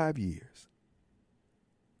 25 years.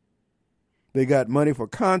 They got money for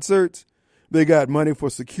concerts. They got money for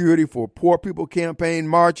security for poor people campaign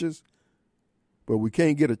marches. But we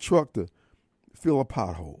can't get a truck to fill a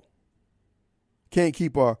pothole. Can't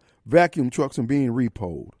keep our vacuum trucks from being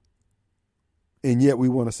repoed. And yet we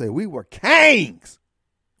want to say we were kings.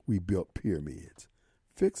 We built pyramids.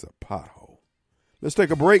 Fix a pothole. Let's take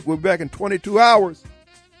a break. We'll be back in 22 hours.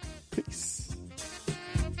 Peace.